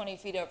like 20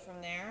 feet up from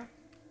there.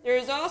 There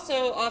is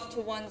also off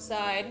to one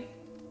side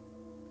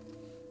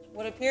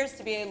what appears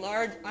to be a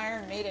large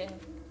iron maiden,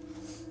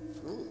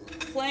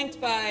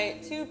 flanked by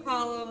 2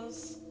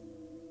 columns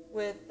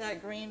with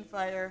that green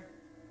fire.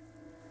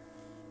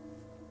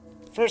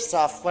 First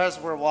off, as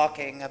we're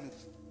walking,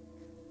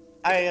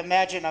 I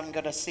imagine I'm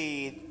gonna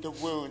see the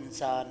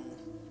wounds on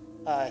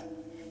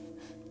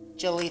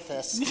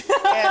Jalethus.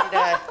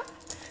 And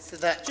so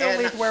that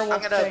Joleth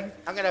werewolf thing.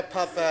 I'm gonna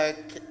pop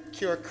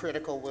cure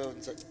critical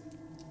wounds. Nice.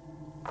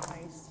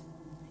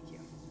 Thank you.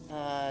 So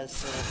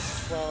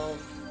that's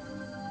 12.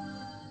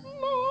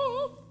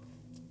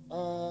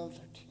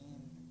 13.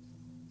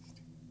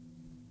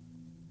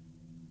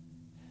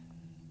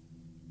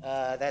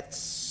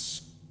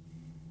 That's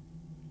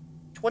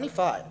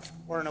 25.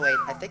 Or no, wait,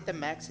 I think the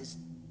max is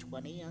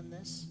 20 on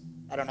this.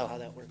 I don't know how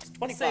that works.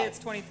 25. Say it's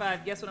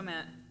 25. Guess what I'm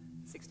at?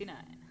 69.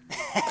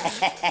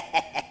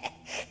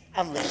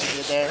 I'm leaving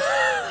you there.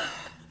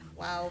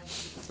 Wow.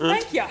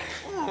 Thank you.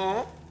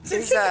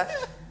 Is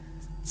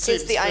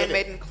Seems the Iron fitting.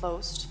 Maiden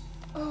closed?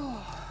 You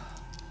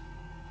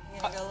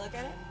gonna go look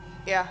at it?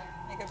 Yeah.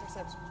 Make a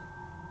perception check.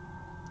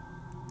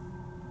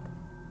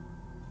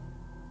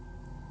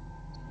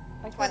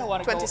 I kind of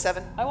want to go.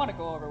 27. I want to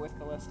go over with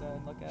Callista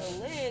and look at The it.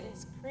 lid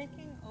is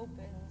creaking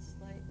open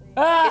slightly.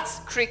 Ah! It's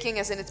creaking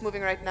as in it's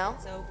moving right now.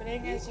 It's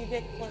opening as you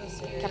get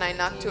closer. Can I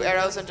knock 2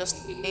 arrows and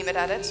just aim it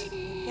at it?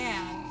 You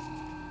can.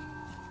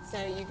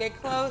 So you get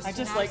close. I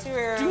just knock like- 2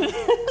 arrows.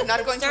 I'm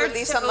not going to starts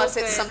release to unless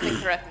it's open.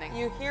 something threatening.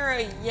 You hear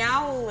a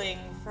yowling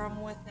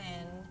from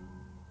within,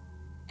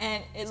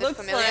 and it Is it looks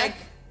familiar? like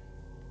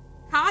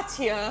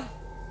Katya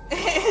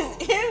is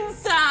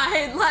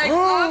inside, like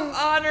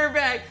up on her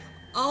back.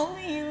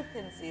 Only you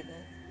can see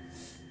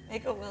this.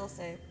 Make a will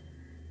save.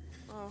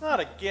 Not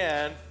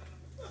again.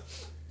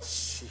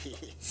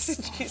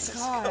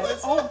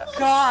 Oh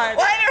God!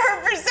 Why do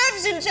her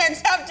perception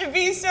checks have to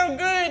be so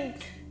good?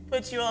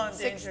 Put you all in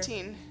danger.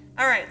 16.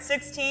 All right,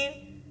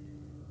 16.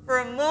 For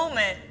a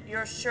moment,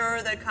 you're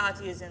sure that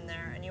Katya's in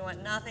there, and you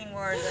want nothing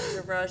more than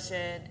to rush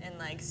in and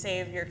like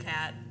save your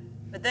cat.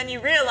 But then you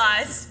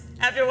realize,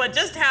 after what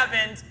just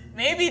happened,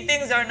 maybe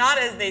things are not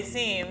as they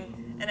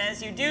seem. And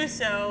as you do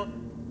so,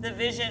 the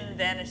vision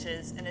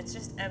vanishes, and it's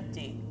just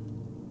empty.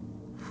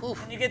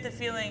 And you get the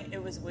feeling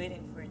it was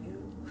waiting for you.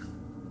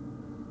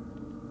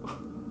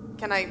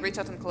 Can I reach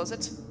out and close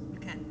it?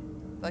 Okay.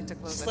 I'd like to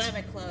close Slam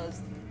it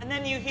closed. And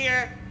then you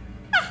hear,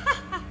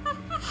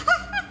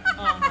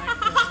 Oh my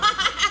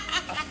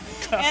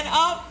God! and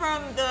up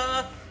from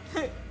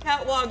the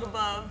catwalk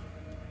above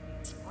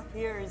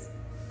appears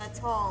a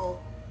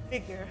tall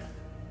figure.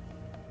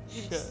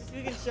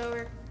 You can show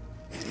her.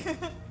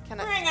 Can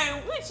I- Wearing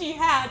a witchy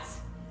hat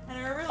and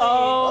a really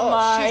Oh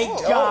my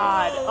she's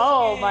God! dope.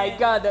 Oh my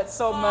God! That's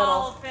so tall,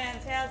 metal.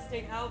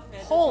 fantastic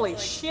outfit. Holy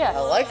This is, shit. I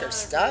like her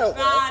style, though.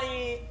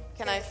 Body,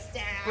 Can I-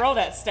 staff, Bro,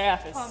 that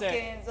staff is sick.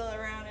 pumpkins all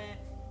around it,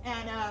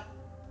 and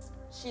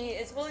she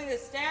is holding the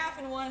staff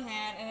in one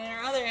hand, and in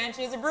her other hand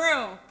she has a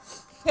broom.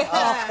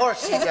 Of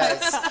course she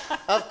does.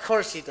 Of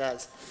course she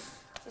does.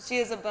 So she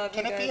is above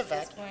Can you it be guys a at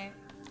this vacuum? point.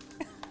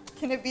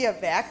 Can it be a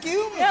vacuum?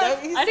 Is Yeah, that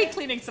what you any said?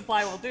 cleaning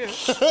supply will do.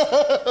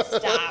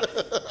 Stop.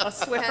 A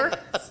Swiffer.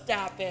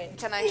 Stop it.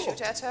 Can I shoot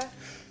at her?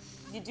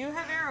 You do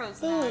have arrows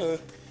now.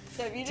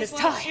 So if you just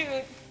Tis want to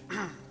time.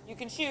 shoot, you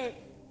can shoot.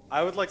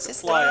 I would like to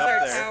Sister. fly Use our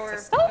up there.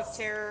 tower of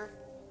terror.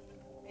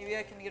 Maybe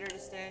I can get her to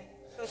stay.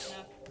 Close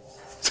enough.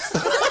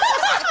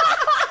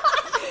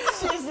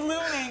 She's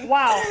looming.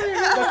 Wow,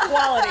 the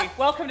quality.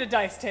 Welcome to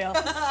Dice Tale.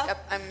 Yep,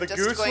 I'm The just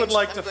goose going would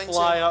like I'm to going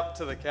fly up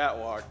to the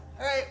catwalk.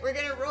 All right, we're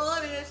gonna roll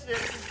on initiative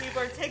since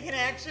people are taking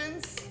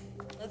actions.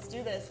 Let's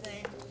do this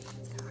thing.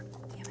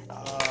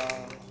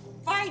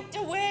 Fight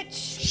the witch.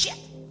 Shit.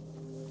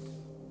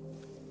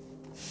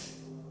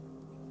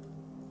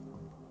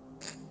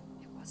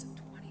 It wasn't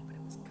 20, but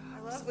it was God.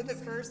 I love what the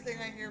first thing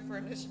I hear for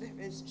initiative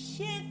is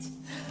shit.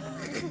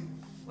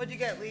 What'd you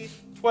get, Leaf?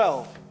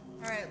 12.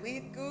 All right,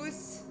 Leaf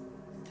Goose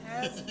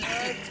has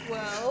a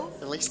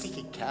 12. At least he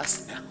can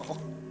cast now.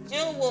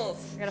 Jill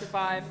Wolf. I got a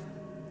 5.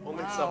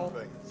 Only Wow.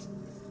 some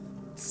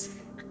things.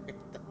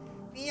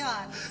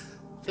 Beyond.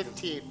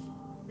 15.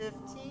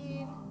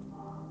 15.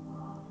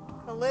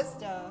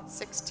 Callista.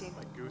 16.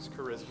 My goose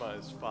charisma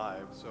is 5,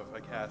 so if I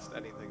cast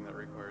anything that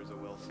requires a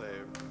will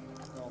save,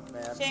 Oh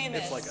man. Seamus.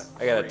 it's like a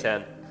I got a 3.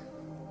 10.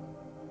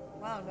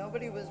 Wow,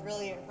 nobody was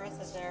really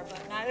impressive there, but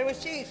neither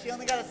was she. She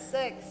only got a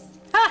 6.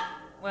 Ha!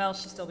 Well,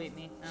 she still beat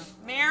me. No.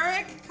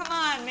 Merrick, come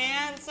on,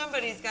 man.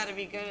 Somebody's got to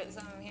be good at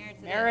something here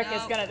today. Merrick No.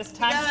 is gonna- this You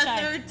time to got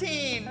a shine.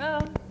 13. Oh,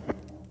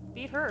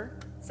 beat her.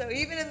 So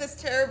even in this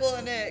terrible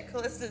init,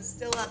 Callista's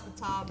still at the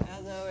top,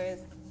 as always.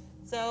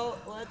 So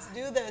let's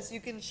do this. You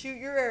can shoot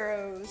your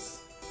arrows.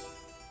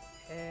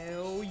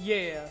 Hell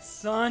yeah,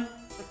 son.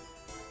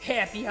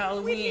 Happy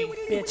Halloween,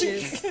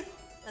 bitches.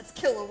 Let's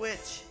kill a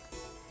witch.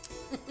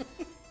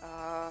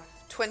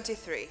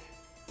 23.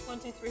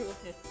 23 will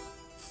hit.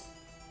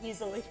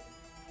 Easily.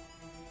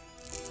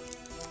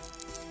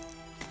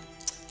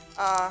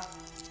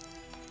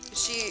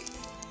 She.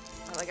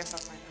 Well, I guess I'll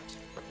find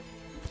out.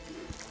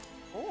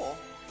 Oh.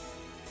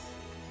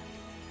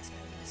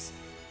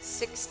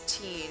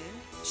 16.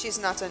 She's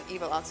not an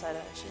evil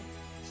outsider, is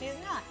she? She is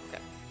not.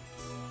 Okay.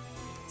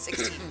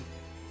 16.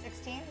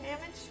 16 damage?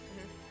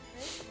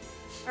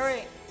 All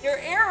right. Your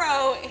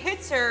arrow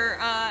hits her,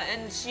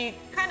 and she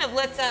kind of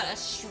lets out a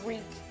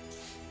shriek.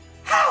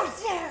 How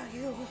dare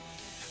you!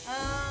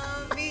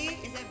 B.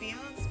 Is that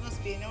Beyonce?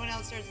 Must be. No one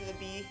else starts with a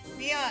B.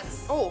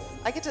 Beyonce. Oh,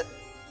 I get to.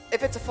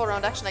 If it's a full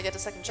round action, I get a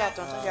second shot,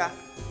 don't I? Yeah.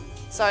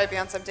 Sorry,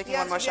 Beyonce, I'm taking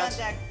one more shot.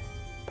 Deck.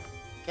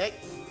 Okay.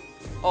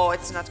 Oh,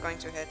 it's not going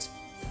to hit.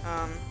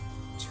 11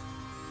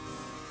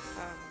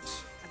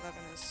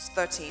 is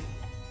 13.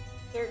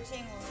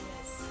 13 will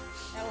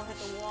miss. That'll hit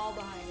the wall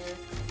behind her.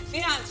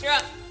 Beyonce, you're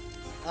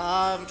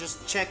up.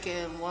 Just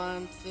checking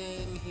one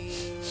thing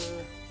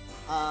here.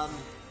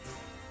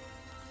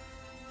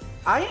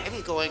 I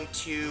am going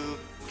to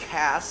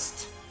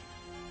cast.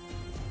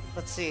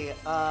 Let's see.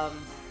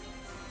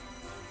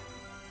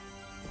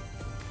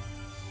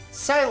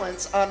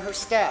 Silence on her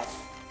staff.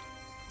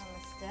 On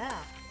the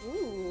staff.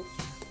 Ooh.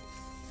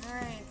 All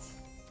right.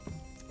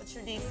 What's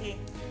your DC?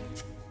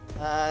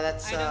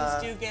 That's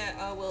Items do get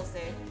a will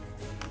save.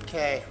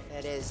 okay.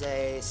 That is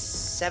a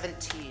 17,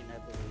 I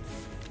believe.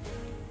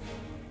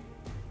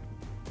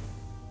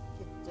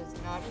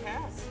 now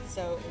pass.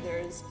 So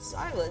there's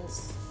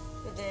silence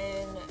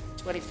within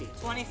 20 feet.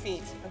 20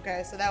 feet.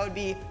 Okay, so that would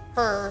be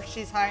her.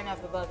 She's high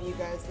enough above you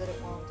guys that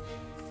it won't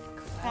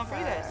come for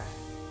you guys.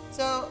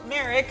 So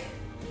Merrick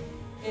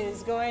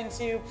is going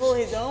to pull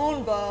his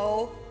own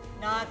bow,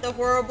 not the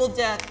horrible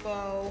death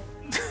bow.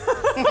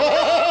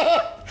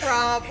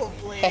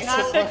 Probably.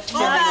 Not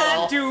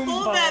the doom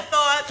hold bow. that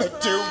thought. The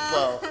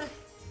doom bow.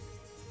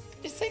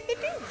 Just take the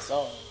doom.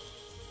 So,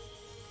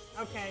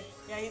 Okay,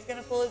 yeah, he's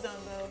gonna pull his own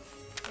bow.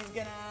 He's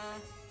gonna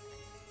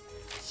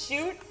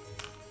shoot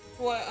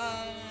for,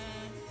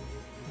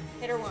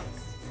 hit her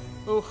once.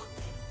 Ooh,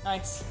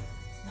 nice.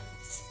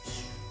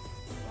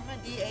 Where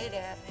my D8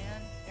 at,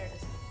 man? There it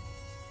is.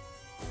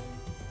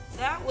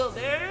 That will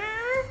do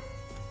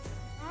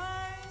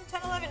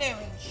 10, 11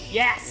 damage.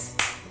 Yes.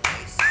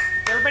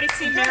 Everybody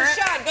see Her Merrick?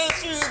 shot goes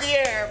through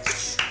the air.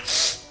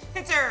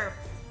 Hits her.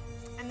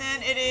 And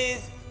then it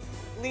is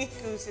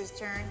Leaf Goose's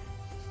turn.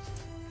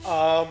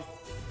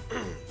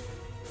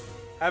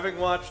 Having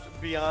watched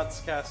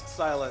Beyonce cast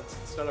Silence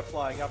instead of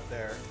flying up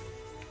there,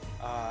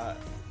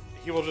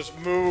 he will just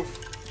move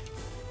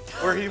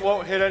where he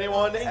won't hit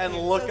anyone and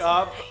look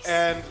up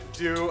and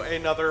do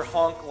another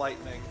honk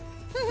lightning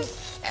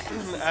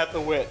at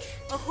the witch.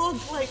 A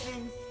honk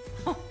lightning.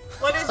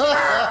 What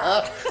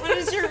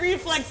is your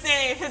reflex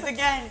save? Because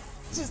again,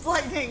 just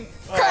lightning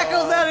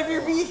crackles out of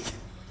your beak.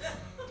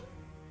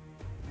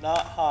 Not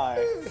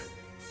high,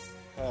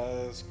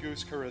 because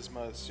Goose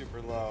charisma is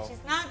super low. She's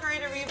not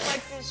great at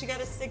reflexes. She got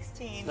a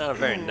 16. Not a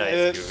very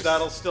nice goose.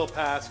 That'll still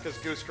pass because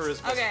Goose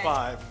charisma Okay. is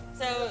 5.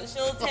 So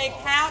she'll take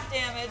half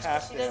damage, but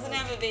Half she doesn't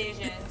damage. have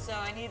evasion, so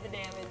I need the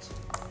damage.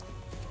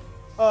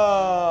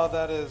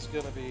 That is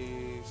gonna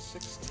be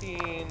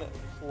 16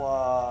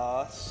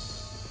 plus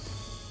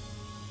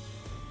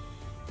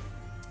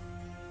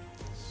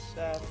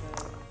 7.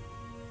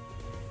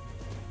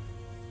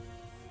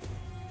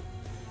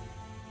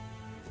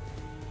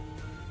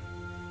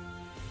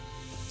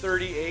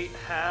 38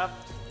 half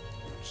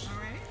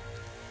Alright.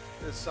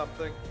 is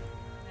something.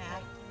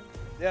 Math.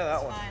 Yeah, that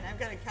That's one. fine. I've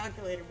got a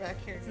calculator back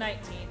here. It's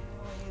 19.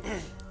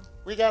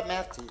 we got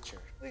math teacher.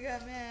 We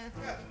got math.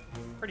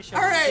 Pretty sure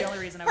All that's right. the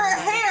only reason I Her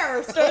was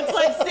hair starts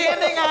like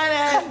standing on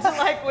end,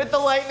 like with the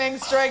lightning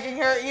striking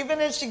her. Even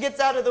as she gets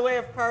out of the way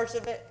of part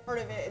of it,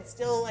 it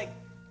still like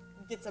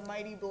gets a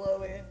mighty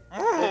blow in.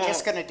 We're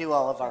just gonna do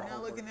all of our Not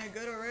homework. looking that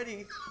good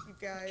already, you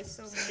guys.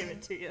 So Give mean.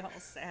 it to you all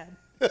sad.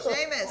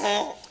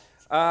 Seamus.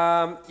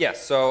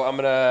 Yes, so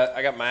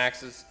I got my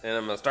axes, and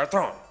I'm gonna start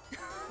throwing.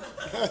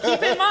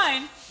 Keep in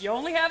mind, you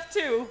only have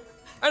 2.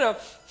 I know.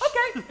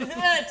 Okay. Isn't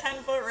that a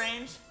 10-foot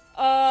range?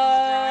 throwing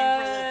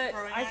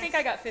I think axe?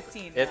 I got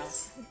 15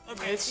 It's.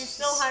 Okay, she's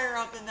still higher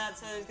up than that,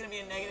 so there's gonna be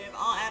a negative.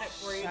 I'll add it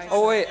for you.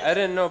 Oh wait, I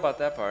didn't know about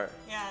that part.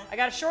 Yeah. I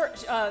got a short,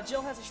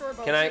 Jill has a short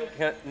bow Can I,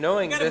 too.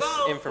 knowing You got a this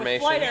bow with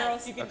information? flight Yes,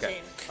 arrows. you can Okay.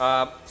 change.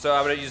 So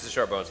I'm gonna use the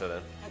short bow instead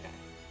then. Okay.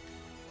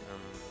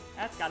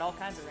 That's got all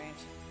kinds of range.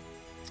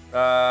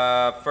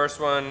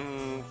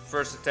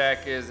 First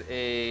attack is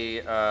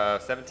a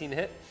 17 to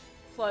hit.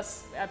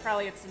 Plus,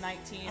 probably it's a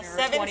 19 A or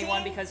 17?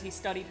 21 because he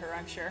studied her,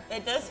 I'm sure.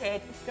 It does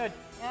hit. Good.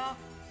 Yeah.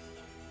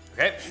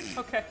 Okay,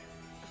 Okay.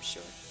 I'm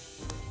sure.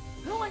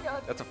 Oh my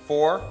god. that's a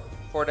 4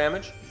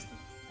 damage,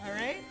 All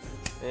right.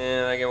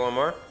 and I get one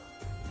more.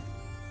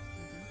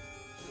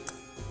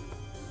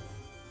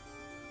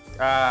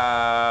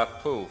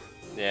 Poof.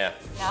 Yeah.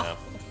 No.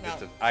 No.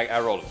 It's I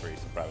rolled a 3,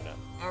 so probably not.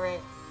 All right.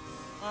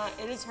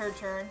 It is her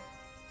turn.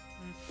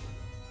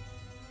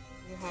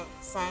 You have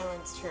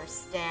silenced her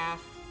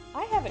staff.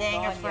 I haven't Dang,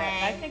 gone a yet. and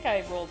friend. I think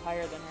I rolled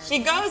higher than her. She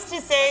goes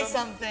to say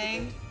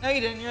something. No, you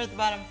didn't. You're at the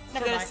bottom. You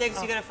Never got a mind.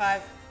 6. You got a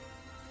 5.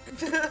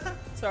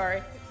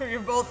 Sorry. You're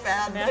both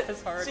bad. Math but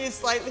is hard. She's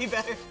slightly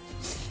better.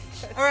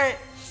 All right.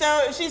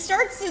 So she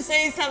starts to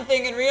say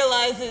something and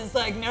realizes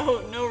like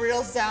no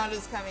real sound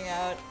is coming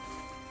out.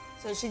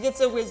 So she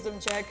gets a wisdom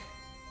check,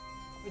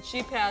 which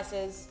she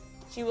passes.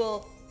 She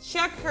will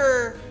chuck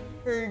her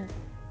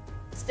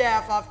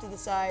staff off to the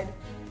side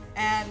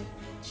and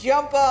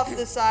jump off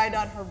the side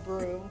on her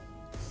broom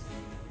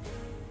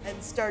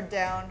and start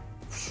down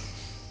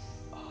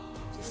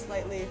just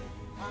slightly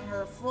on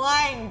her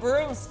flying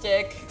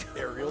broomstick.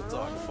 Aerial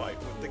dogfight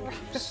with the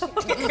goose.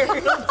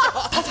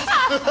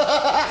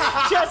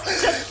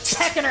 just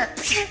checking her.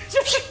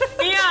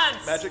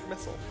 Beyonce, Magic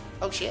missile.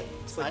 Oh shit.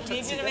 I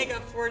need you to make a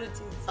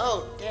fortitude.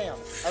 Oh damn.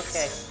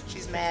 Okay.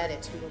 She's mad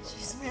at you.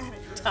 She's mad at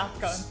you. Top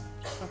gun.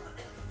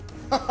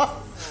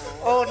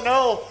 Oh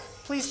no.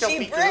 Please don't She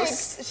be Goose.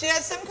 breaks. She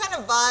has some kind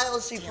of vial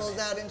she pulls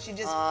out and she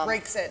just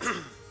breaks it.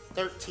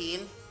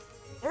 13.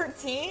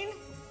 13?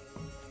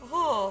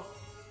 Oh,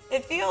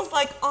 it feels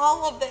like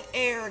all of the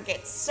air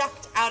gets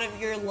sucked out of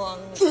your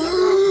lungs,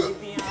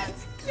 Beyonce.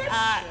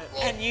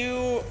 And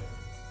you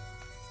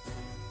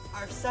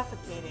are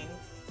suffocating.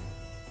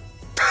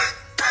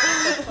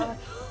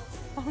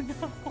 Oh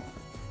no.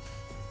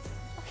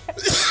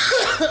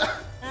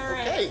 All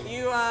right, Okay.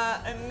 you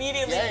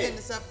immediately Yay. begin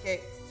to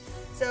suffocate.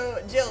 So,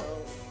 Jill,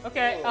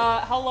 Okay,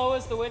 how low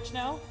is the witch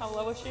now? How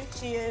low is she?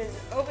 She is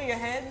over your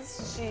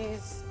heads.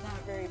 She's not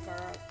very far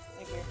up.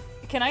 Like here.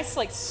 Can I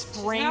like She's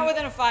spring? not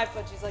within a 5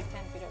 foot. She's like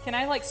 10 feet up. Can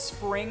I like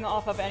spring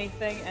off of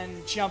anything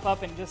and jump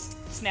up and just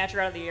snatch her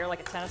out of the air like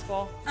a tennis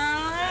ball or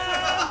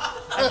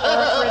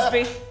a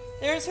frisbee?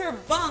 There's her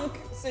bunk,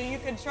 so you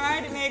could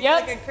try to make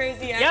Yep. like a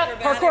crazy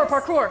Yep, acrobatics.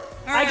 parkour.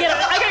 I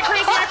get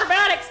crazy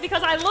acrobatics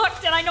because I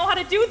looked and I know how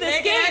to do this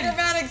Make game. an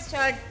acrobatics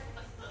check,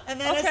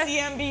 and then Okay. a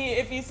CMB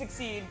if you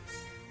succeed.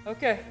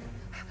 Okay.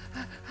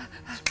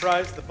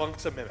 Surprise, the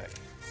bunk's a mimic.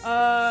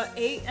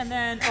 8 and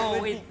then would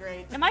be wait.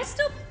 great. Am I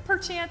still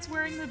perchance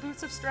wearing the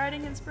boots of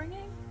striding and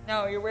springing?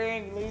 No, you're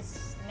wearing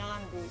loose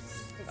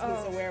non-boots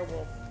because he's a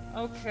werewolf.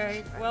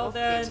 Okay. Well love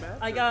then, good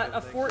I magic got a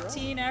when they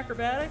 14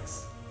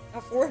 acrobatics. A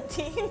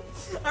 14?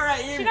 All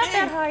right, your You're not big,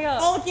 that high up.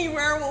 bulky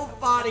werewolf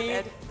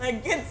body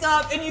like gets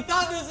up, and you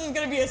thought this was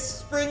gonna be a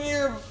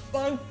springier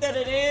bunk than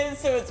it is,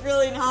 so it's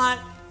really not.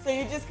 So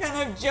you just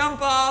kind of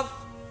jump off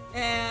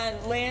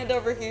and land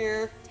over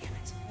here. Damn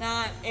it!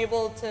 Not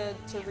able to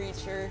reach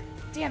her.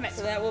 Damn it.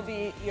 So that will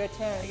be your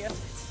turn.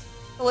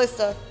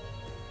 Callista.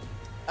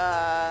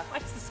 Why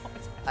does this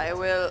always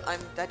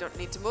happen? I don't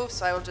need to move,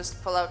 so I will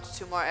just pull out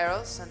 2 more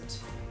arrows and I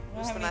don't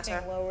what's have the anything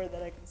matter? lower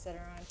that I can set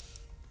her on.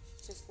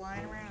 It's just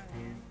flying around,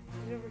 man.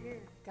 Get over here.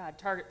 God,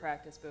 target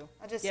practice, boo.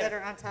 I'll just Yeah. set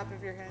her on top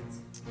of your heads.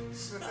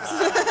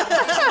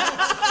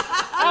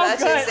 Oh, That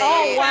good. is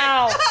Oh, a-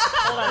 wow.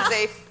 Hold on. Is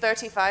a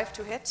 35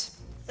 to hit.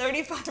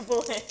 35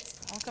 bullets.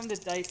 Welcome to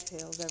Dice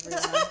Tales,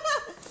 everyone.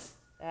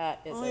 That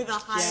is Only a the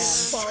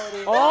highest gem.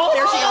 quality. Oh,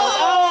 there she goes.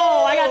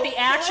 Oh, I got the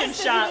action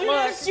Listen, shot. did you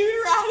Look. just shoot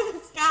her out of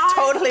the sky?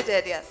 Totally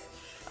did, yes.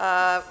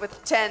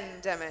 With 10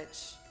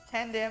 damage.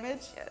 10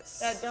 damage? Yes.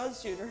 That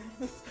does shoot her in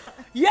the sky.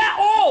 Yeah.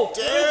 Oh.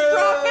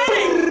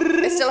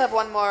 I still have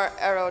 1 more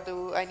arrow.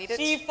 Do I need it?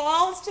 She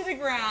falls to the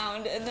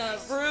ground, and the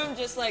broom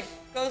just like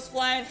goes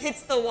flying,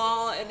 hits the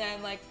wall, and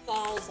then like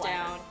falls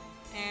down.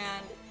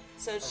 And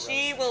so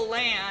she will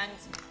land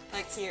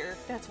like here.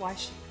 That's why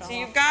she fell. So off.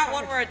 you've got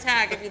one more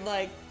attack if you'd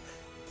like.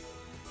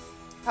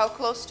 How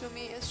close to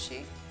me is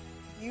she?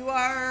 You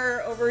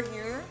are over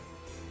here.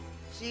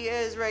 She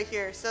is right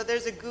here. So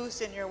there's a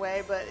goose in your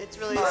way, but it's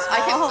really small.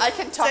 I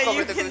can talk so over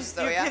you the can, goose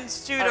though, you yeah? can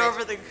shoot All right.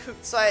 over the goose.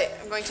 So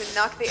I'm going to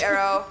knock the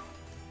arrow,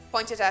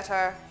 point it at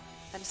her,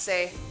 and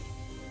say,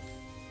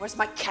 "Where's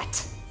my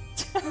cat?"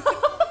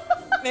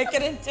 Make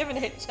an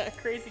intimidate check.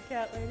 Crazy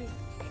cat lady.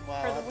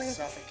 Wow, I'm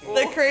suffocating.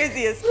 The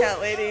craziest cat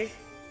lady.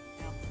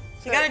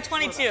 She got a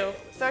 22.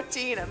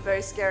 13. I'm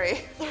very scary.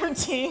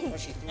 13.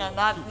 Yeah,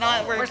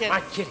 not working. My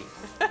kitty.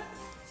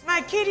 It's my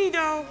kitty,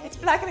 though. It's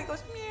black and it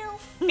goes meow.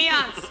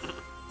 Beyonce.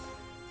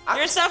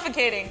 You're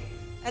suffocating.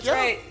 That's Yeah.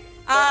 right.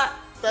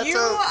 That's You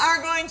a-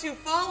 are going to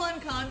fall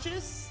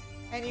unconscious,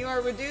 and you are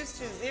reduced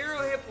to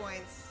 0 hit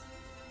points.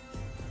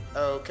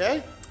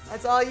 Okay.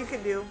 That's all you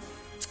can do.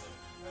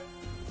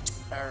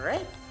 All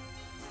right.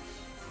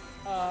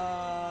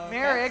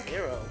 Merrick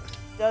 0.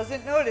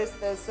 doesn't notice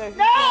this, so he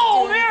No,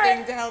 can't do anything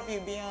Merrick! to help you,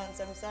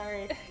 Beyonce. I'm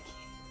sorry.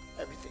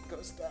 Everything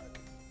goes dark.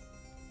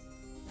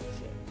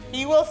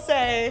 He will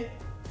say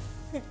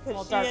that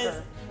Well, she is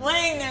darker.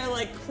 laying there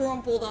like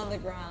crumpled on the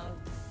ground.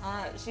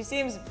 She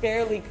seems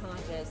barely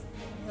conscious.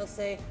 And he'll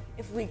say,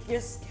 if we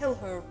just kill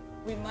her,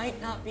 we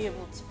might not be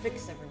able to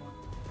fix everyone.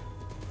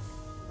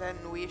 Then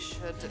we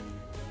should.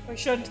 We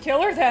shouldn't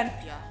kill her then.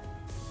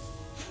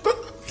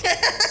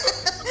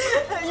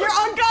 You're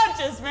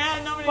unconscious,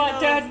 man. Nobody But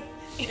knows. then,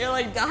 You're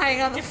like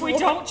dying on the if floor. we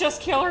don't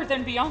just kill her,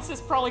 then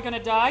Beyonce's probably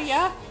gonna die,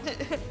 yeah?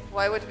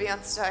 Why would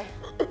Beyonce die?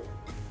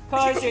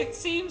 Because it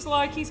seems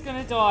like he's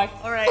gonna die.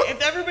 All right,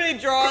 if everybody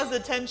draws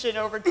attention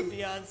over to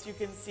Beyonce, you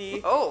can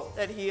see Oh.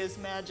 that he is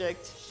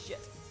magicked. Shit.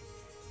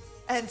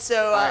 And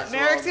so Alright, so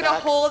Merrick's I'm gonna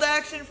back. hold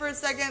action for a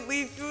second.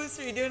 Leave Goose.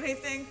 Are you doing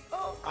anything?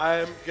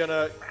 I'm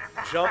gonna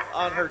jump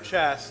on her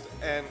chest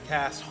and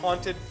cast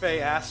Haunted Fey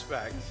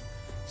Aspect.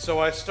 So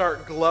I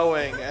start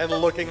glowing and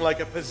looking like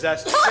a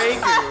possessed Fey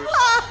goose.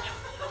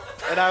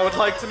 And I would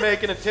like to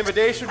make an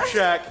intimidation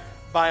check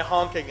by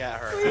honking at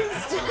her. Your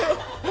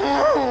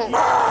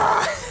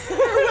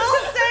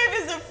will save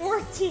is a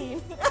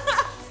 14.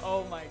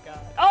 Oh my god.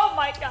 Oh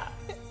my god.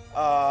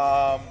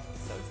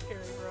 So scary,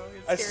 bro.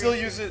 I still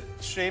use it.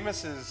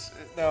 Seamus's.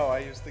 No, I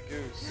use the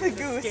goose. the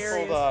goose.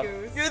 Hold on.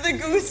 Goose. You're the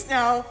goose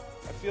now.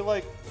 I feel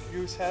like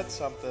Goose had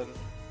something.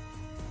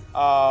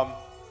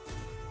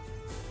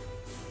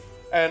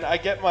 And I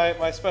get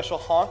my special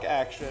honk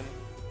action.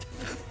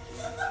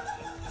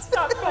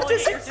 Stop calling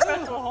it your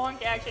special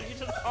honk action. You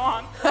just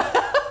honk.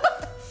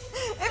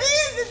 It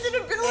is. It's an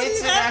ability. It's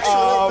an that actual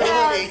actually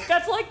ability. has.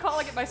 That's like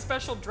calling it my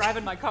special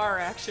driving my car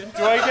action.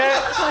 Do I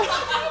get?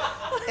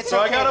 It's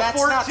So okay, I got a that's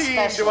not 14.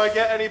 special. Do I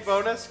get any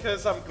bonus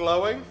because I'm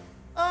glowing?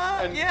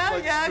 And, Yeah,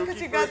 like, yeah, because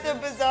spooky you got the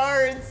person?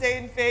 bizarre,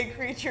 insane, fake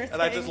creature thing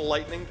And I just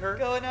lightninged her.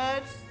 going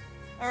on.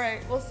 All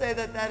right, we'll say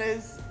that that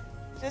is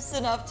just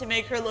enough to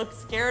make her look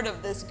scared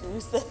of this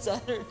goose that's on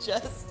her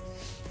chest.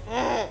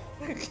 All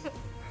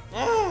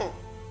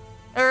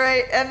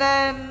right, and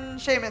then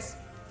Seamus.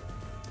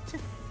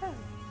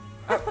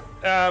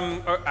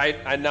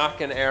 I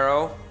knock an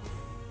arrow.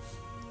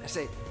 I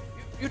say,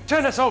 you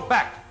turn us all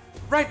back,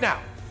 right now.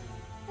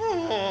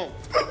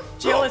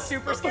 Jill is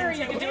super scary.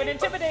 You can do an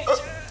intimidate.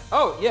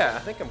 Oh, yeah, I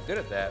think I'm good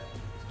at that.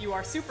 You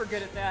are super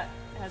good at that.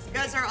 As You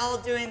guys are all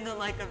doing the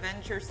like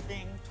Avengers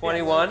thing.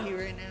 21. Low-key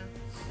right now.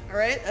 All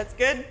right, that's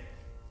good.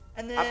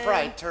 And then. I'm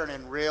probably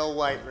turning real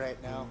white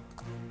right now.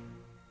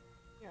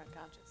 You're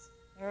unconscious.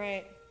 All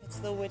right, it's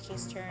the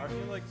witch's turn. Aren't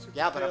you like super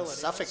Yeah, but pale I'm anyway?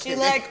 She suffocating.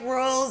 like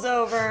rolls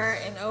over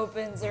and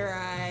opens her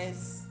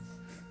eyes,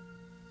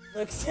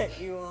 looks at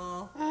you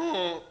all,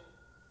 and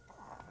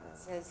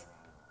says,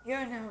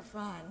 "You're no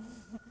fun."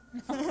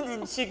 And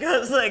then she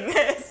goes like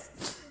this,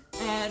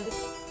 and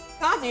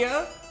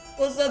Katya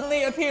will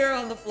suddenly appear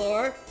on the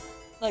floor,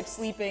 like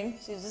sleeping.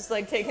 She's just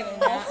like taking a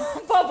nap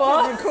in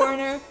the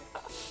corner.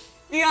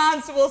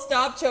 Beyonce will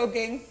stop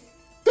choking.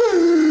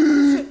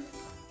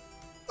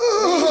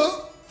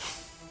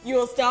 You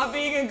will stop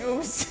being a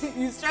goose.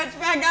 You stretch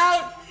back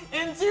out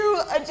into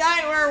a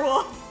giant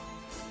werewolf.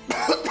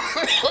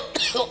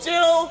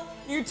 Jill,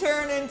 you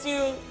turn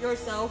into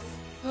yourself.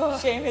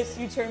 Seamus,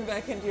 you turn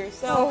back into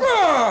yourself.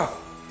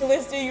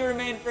 Callista, you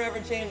remain forever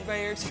changed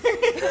by your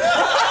experience.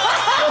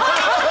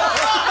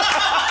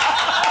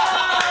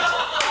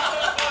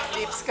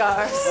 Deep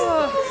scars.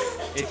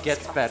 It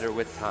gets better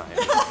with time.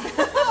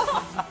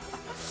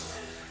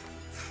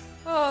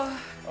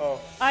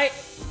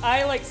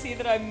 I like see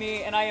that I'm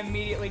me, and I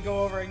immediately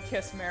go over and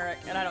kiss Merrick,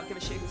 and I don't give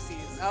a shit who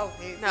sees. Oh,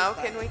 Now,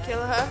 can we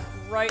kill her?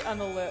 Right on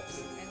the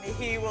lips. And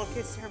he will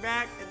kiss her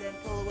back and then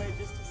pull away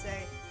just to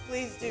say,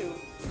 "Please do."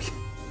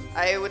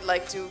 I would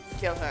like to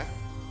kill her.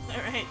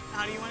 All right,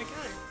 how do you want to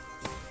kill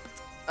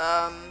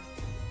her?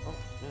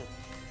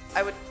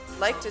 I would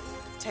like to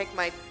take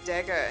my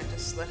dagger and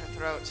just slit her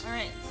throat. All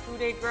right, coup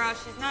de grace.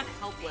 She's not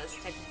helpless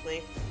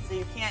technically, so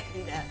you can't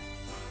do that.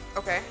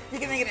 Okay. You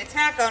can make an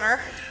attack on her.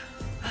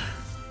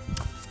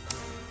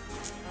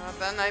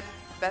 Then I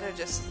better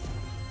just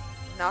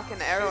knock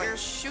an arrow and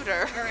shoot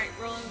her. All right,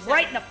 roll him.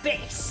 Right in the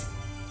face.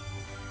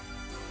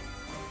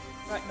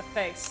 Right in the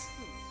face.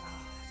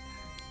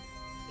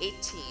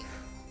 18.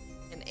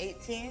 An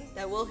 18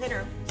 that will hit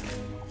her.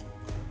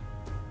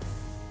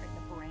 Right in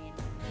the brain.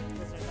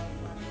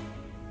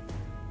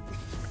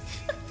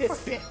 This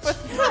bitch.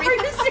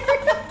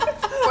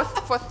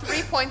 For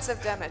 3 points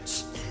of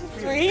damage.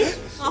 3? A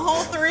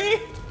whole 3?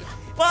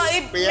 Well,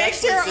 it We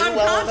makes her actually do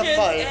well in the unconscious,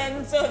 fight.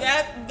 and so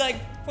that like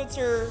puts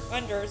her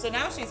under. So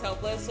now she's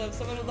helpless. So if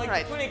someone would like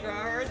Right. to coup de grace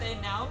her, they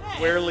now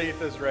may. Where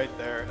Leith is right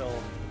there,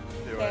 he'll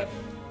do Okay. it.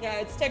 Yeah,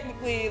 it's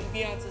technically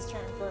Beyonce's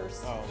turn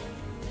first. Oh.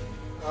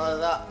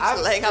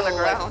 I'm laying on the still,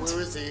 ground. Like,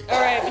 woozy.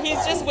 All right,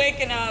 he's just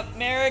waking up.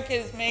 Merrick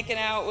is making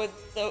out with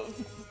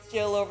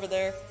Jill over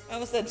there. I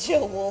almost said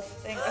Jill Wolf.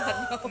 Thank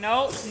God.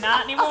 No. Nope,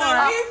 not anymore. So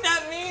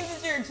that means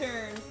it's your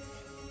turn.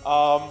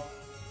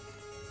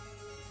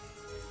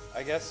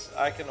 I guess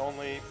I can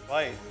only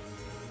bite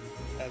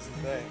as the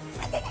thing.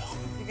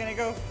 You're gonna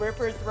go rip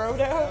her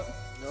throat out?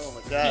 Oh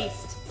my god.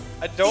 Feast.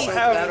 I don't So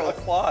have metal. a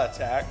claw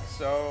attack,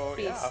 so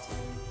yeah. Feast.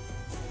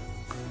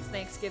 It's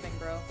Thanksgiving,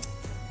 bro.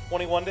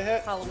 21 to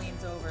hit?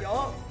 Halloween's over.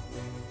 Yup.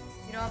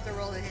 You don't have to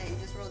roll the hit. You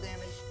just roll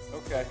damage.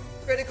 Okay.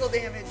 Critical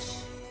damage.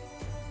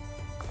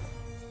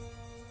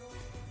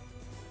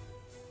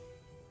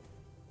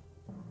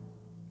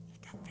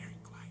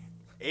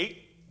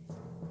 Eight?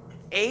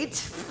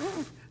 8?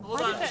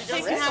 Hold on. She doesn't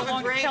take so have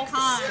long a to great count this?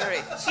 con.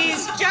 Sorry.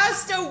 She's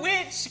just a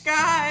witch,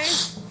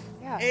 guys.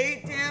 Yeah.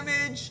 8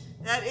 damage.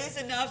 That is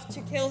enough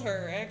to kill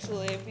her,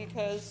 actually,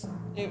 because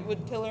it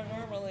would kill her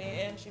normally,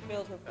 and she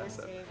failed her first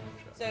save.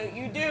 So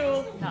you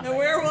do. The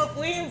werewolf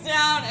leans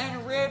down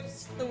and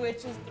rips the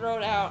witch's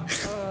throat out.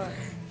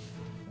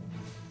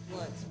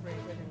 Blood sprayed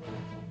everywhere.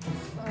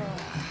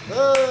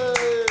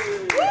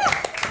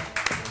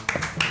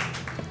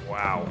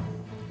 Wow.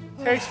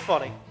 Tastes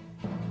funny.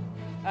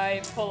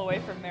 I pull away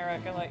from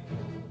Merrick. I'm like,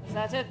 is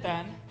that it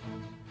then?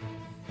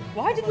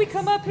 Why did we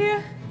come up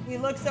here? He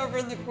looks over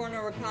in the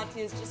corner where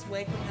Katya is just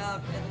waking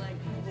up, and like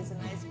he does a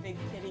nice big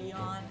kitty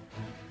yawn.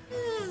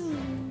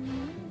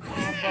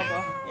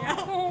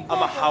 Yeah.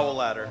 I'm a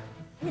howl at her.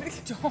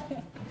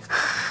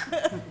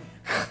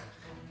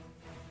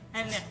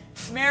 And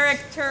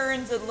Merrick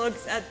turns and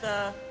looks at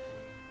the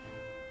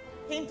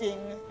painting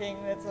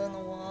thing that's on the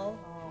wall.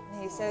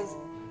 And he says,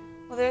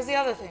 "Well, there's the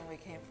other thing we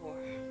came for.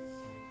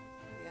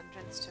 The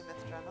entrance to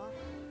Mithranor.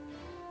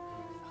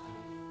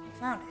 We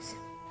found it."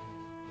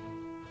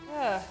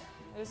 Yeah,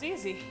 it was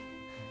easy.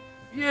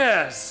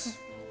 Yes,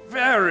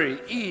 very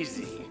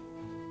easy.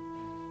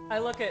 I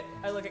look at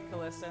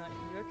Callista and I'm like,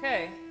 you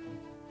okay?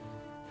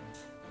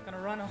 Not gonna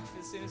run off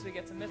as soon as we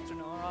get to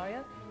Mithranor, are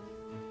you?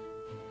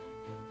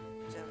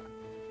 Jill,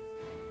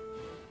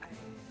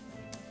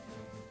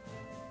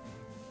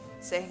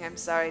 saying I'm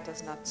sorry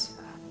does not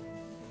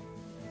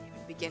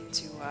even begin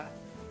to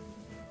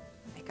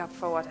make up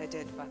for what I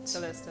did, but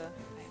Callista.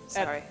 I am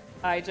sorry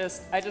I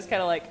just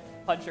kind of like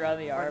punch her on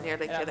the for arm.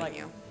 nearly and I'm killing like-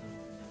 you.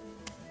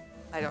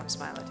 I don't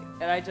smile at you.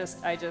 And I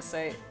just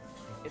say,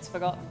 it's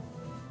forgotten.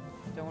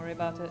 Don't worry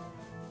about it.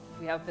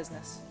 We have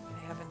business.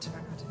 I haven't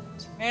forgotten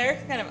it.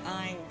 Merrick's kind of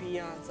eyeing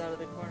Beyonce out of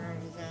the corner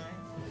of his eye.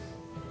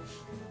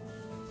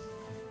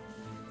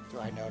 Do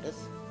I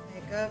notice?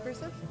 Make a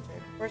perception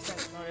check. Or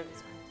sense motive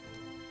is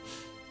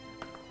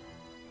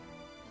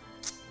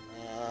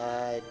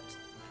fine.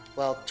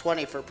 Well,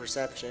 20 for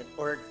perception.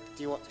 Or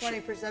do you want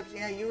 20 perception.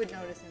 Yeah, you would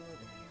notice him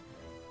looking at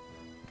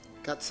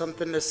you. Got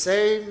something to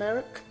say,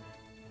 Merrick?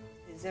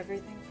 Is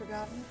everything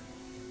forgotten?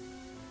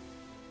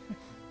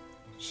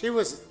 She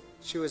was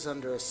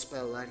under a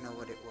spell. I know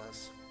what it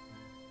was.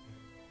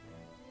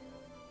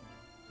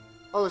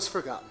 All is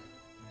forgotten.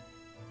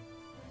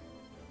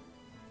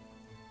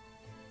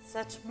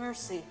 Such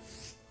mercy.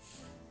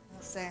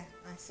 I'll say,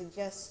 I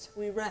suggest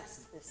we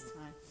rest this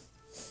time.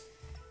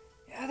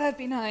 Yeah, that'd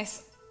be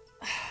nice.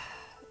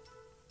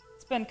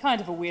 It's been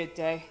kind of a weird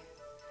day.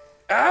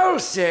 I'll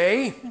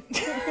say. And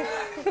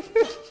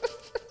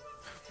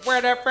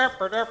with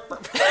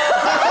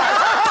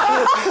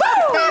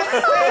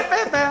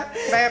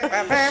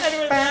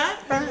that,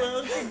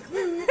 we'll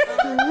conclude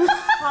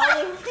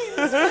Halloween.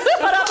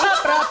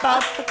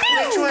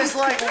 Which was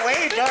like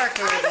way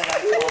darker than I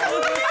thought.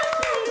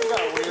 That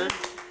got weird.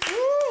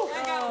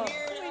 That got weird. All right.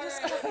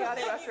 Thank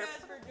you guys for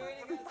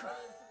joining us.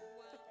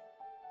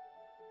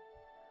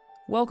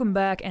 Welcome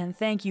back, and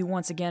thank you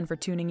once again for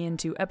tuning in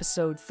to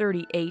episode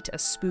 38, A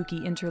Spooky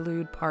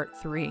Interlude Part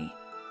 3.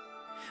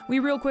 We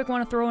real quick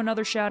want to throw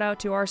another shout out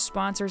to our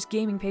sponsors,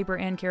 Gaming Paper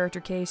and Character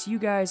Case. You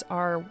guys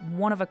are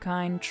one of a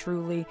kind,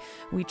 truly.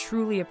 We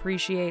truly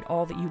appreciate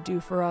all that you do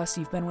for us.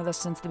 You've been with us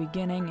since the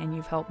beginning, and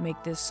you've helped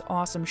make this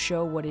awesome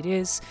show what it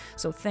is.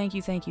 So thank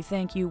you, thank you,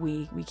 thank you.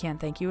 We can't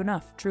thank you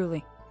enough,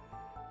 truly.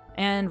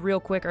 And real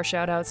quick, our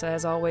shout-outs,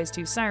 as always,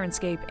 to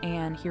Sirenscape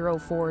and Hero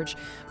Forge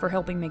for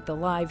helping make the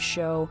live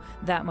show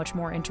that much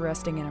more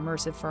interesting and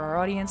immersive for our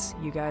audience.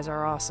 You guys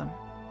are awesome.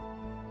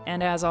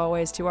 And as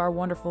always, to our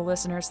wonderful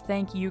listeners,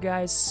 thank you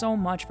guys so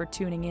much for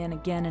tuning in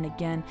again and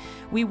again.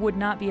 We would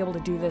not be able to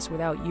do this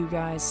without you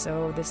guys,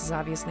 so this is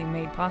obviously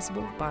made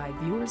possible by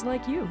viewers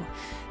like you.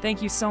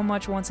 Thank you so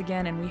much once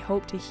again, and we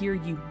hope to hear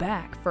you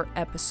back for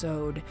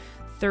episode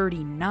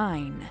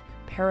 39,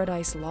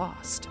 Paradise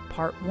Lost,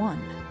 Part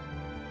 1.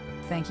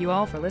 Thank you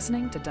all for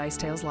listening to Dice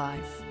Tales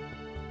Live.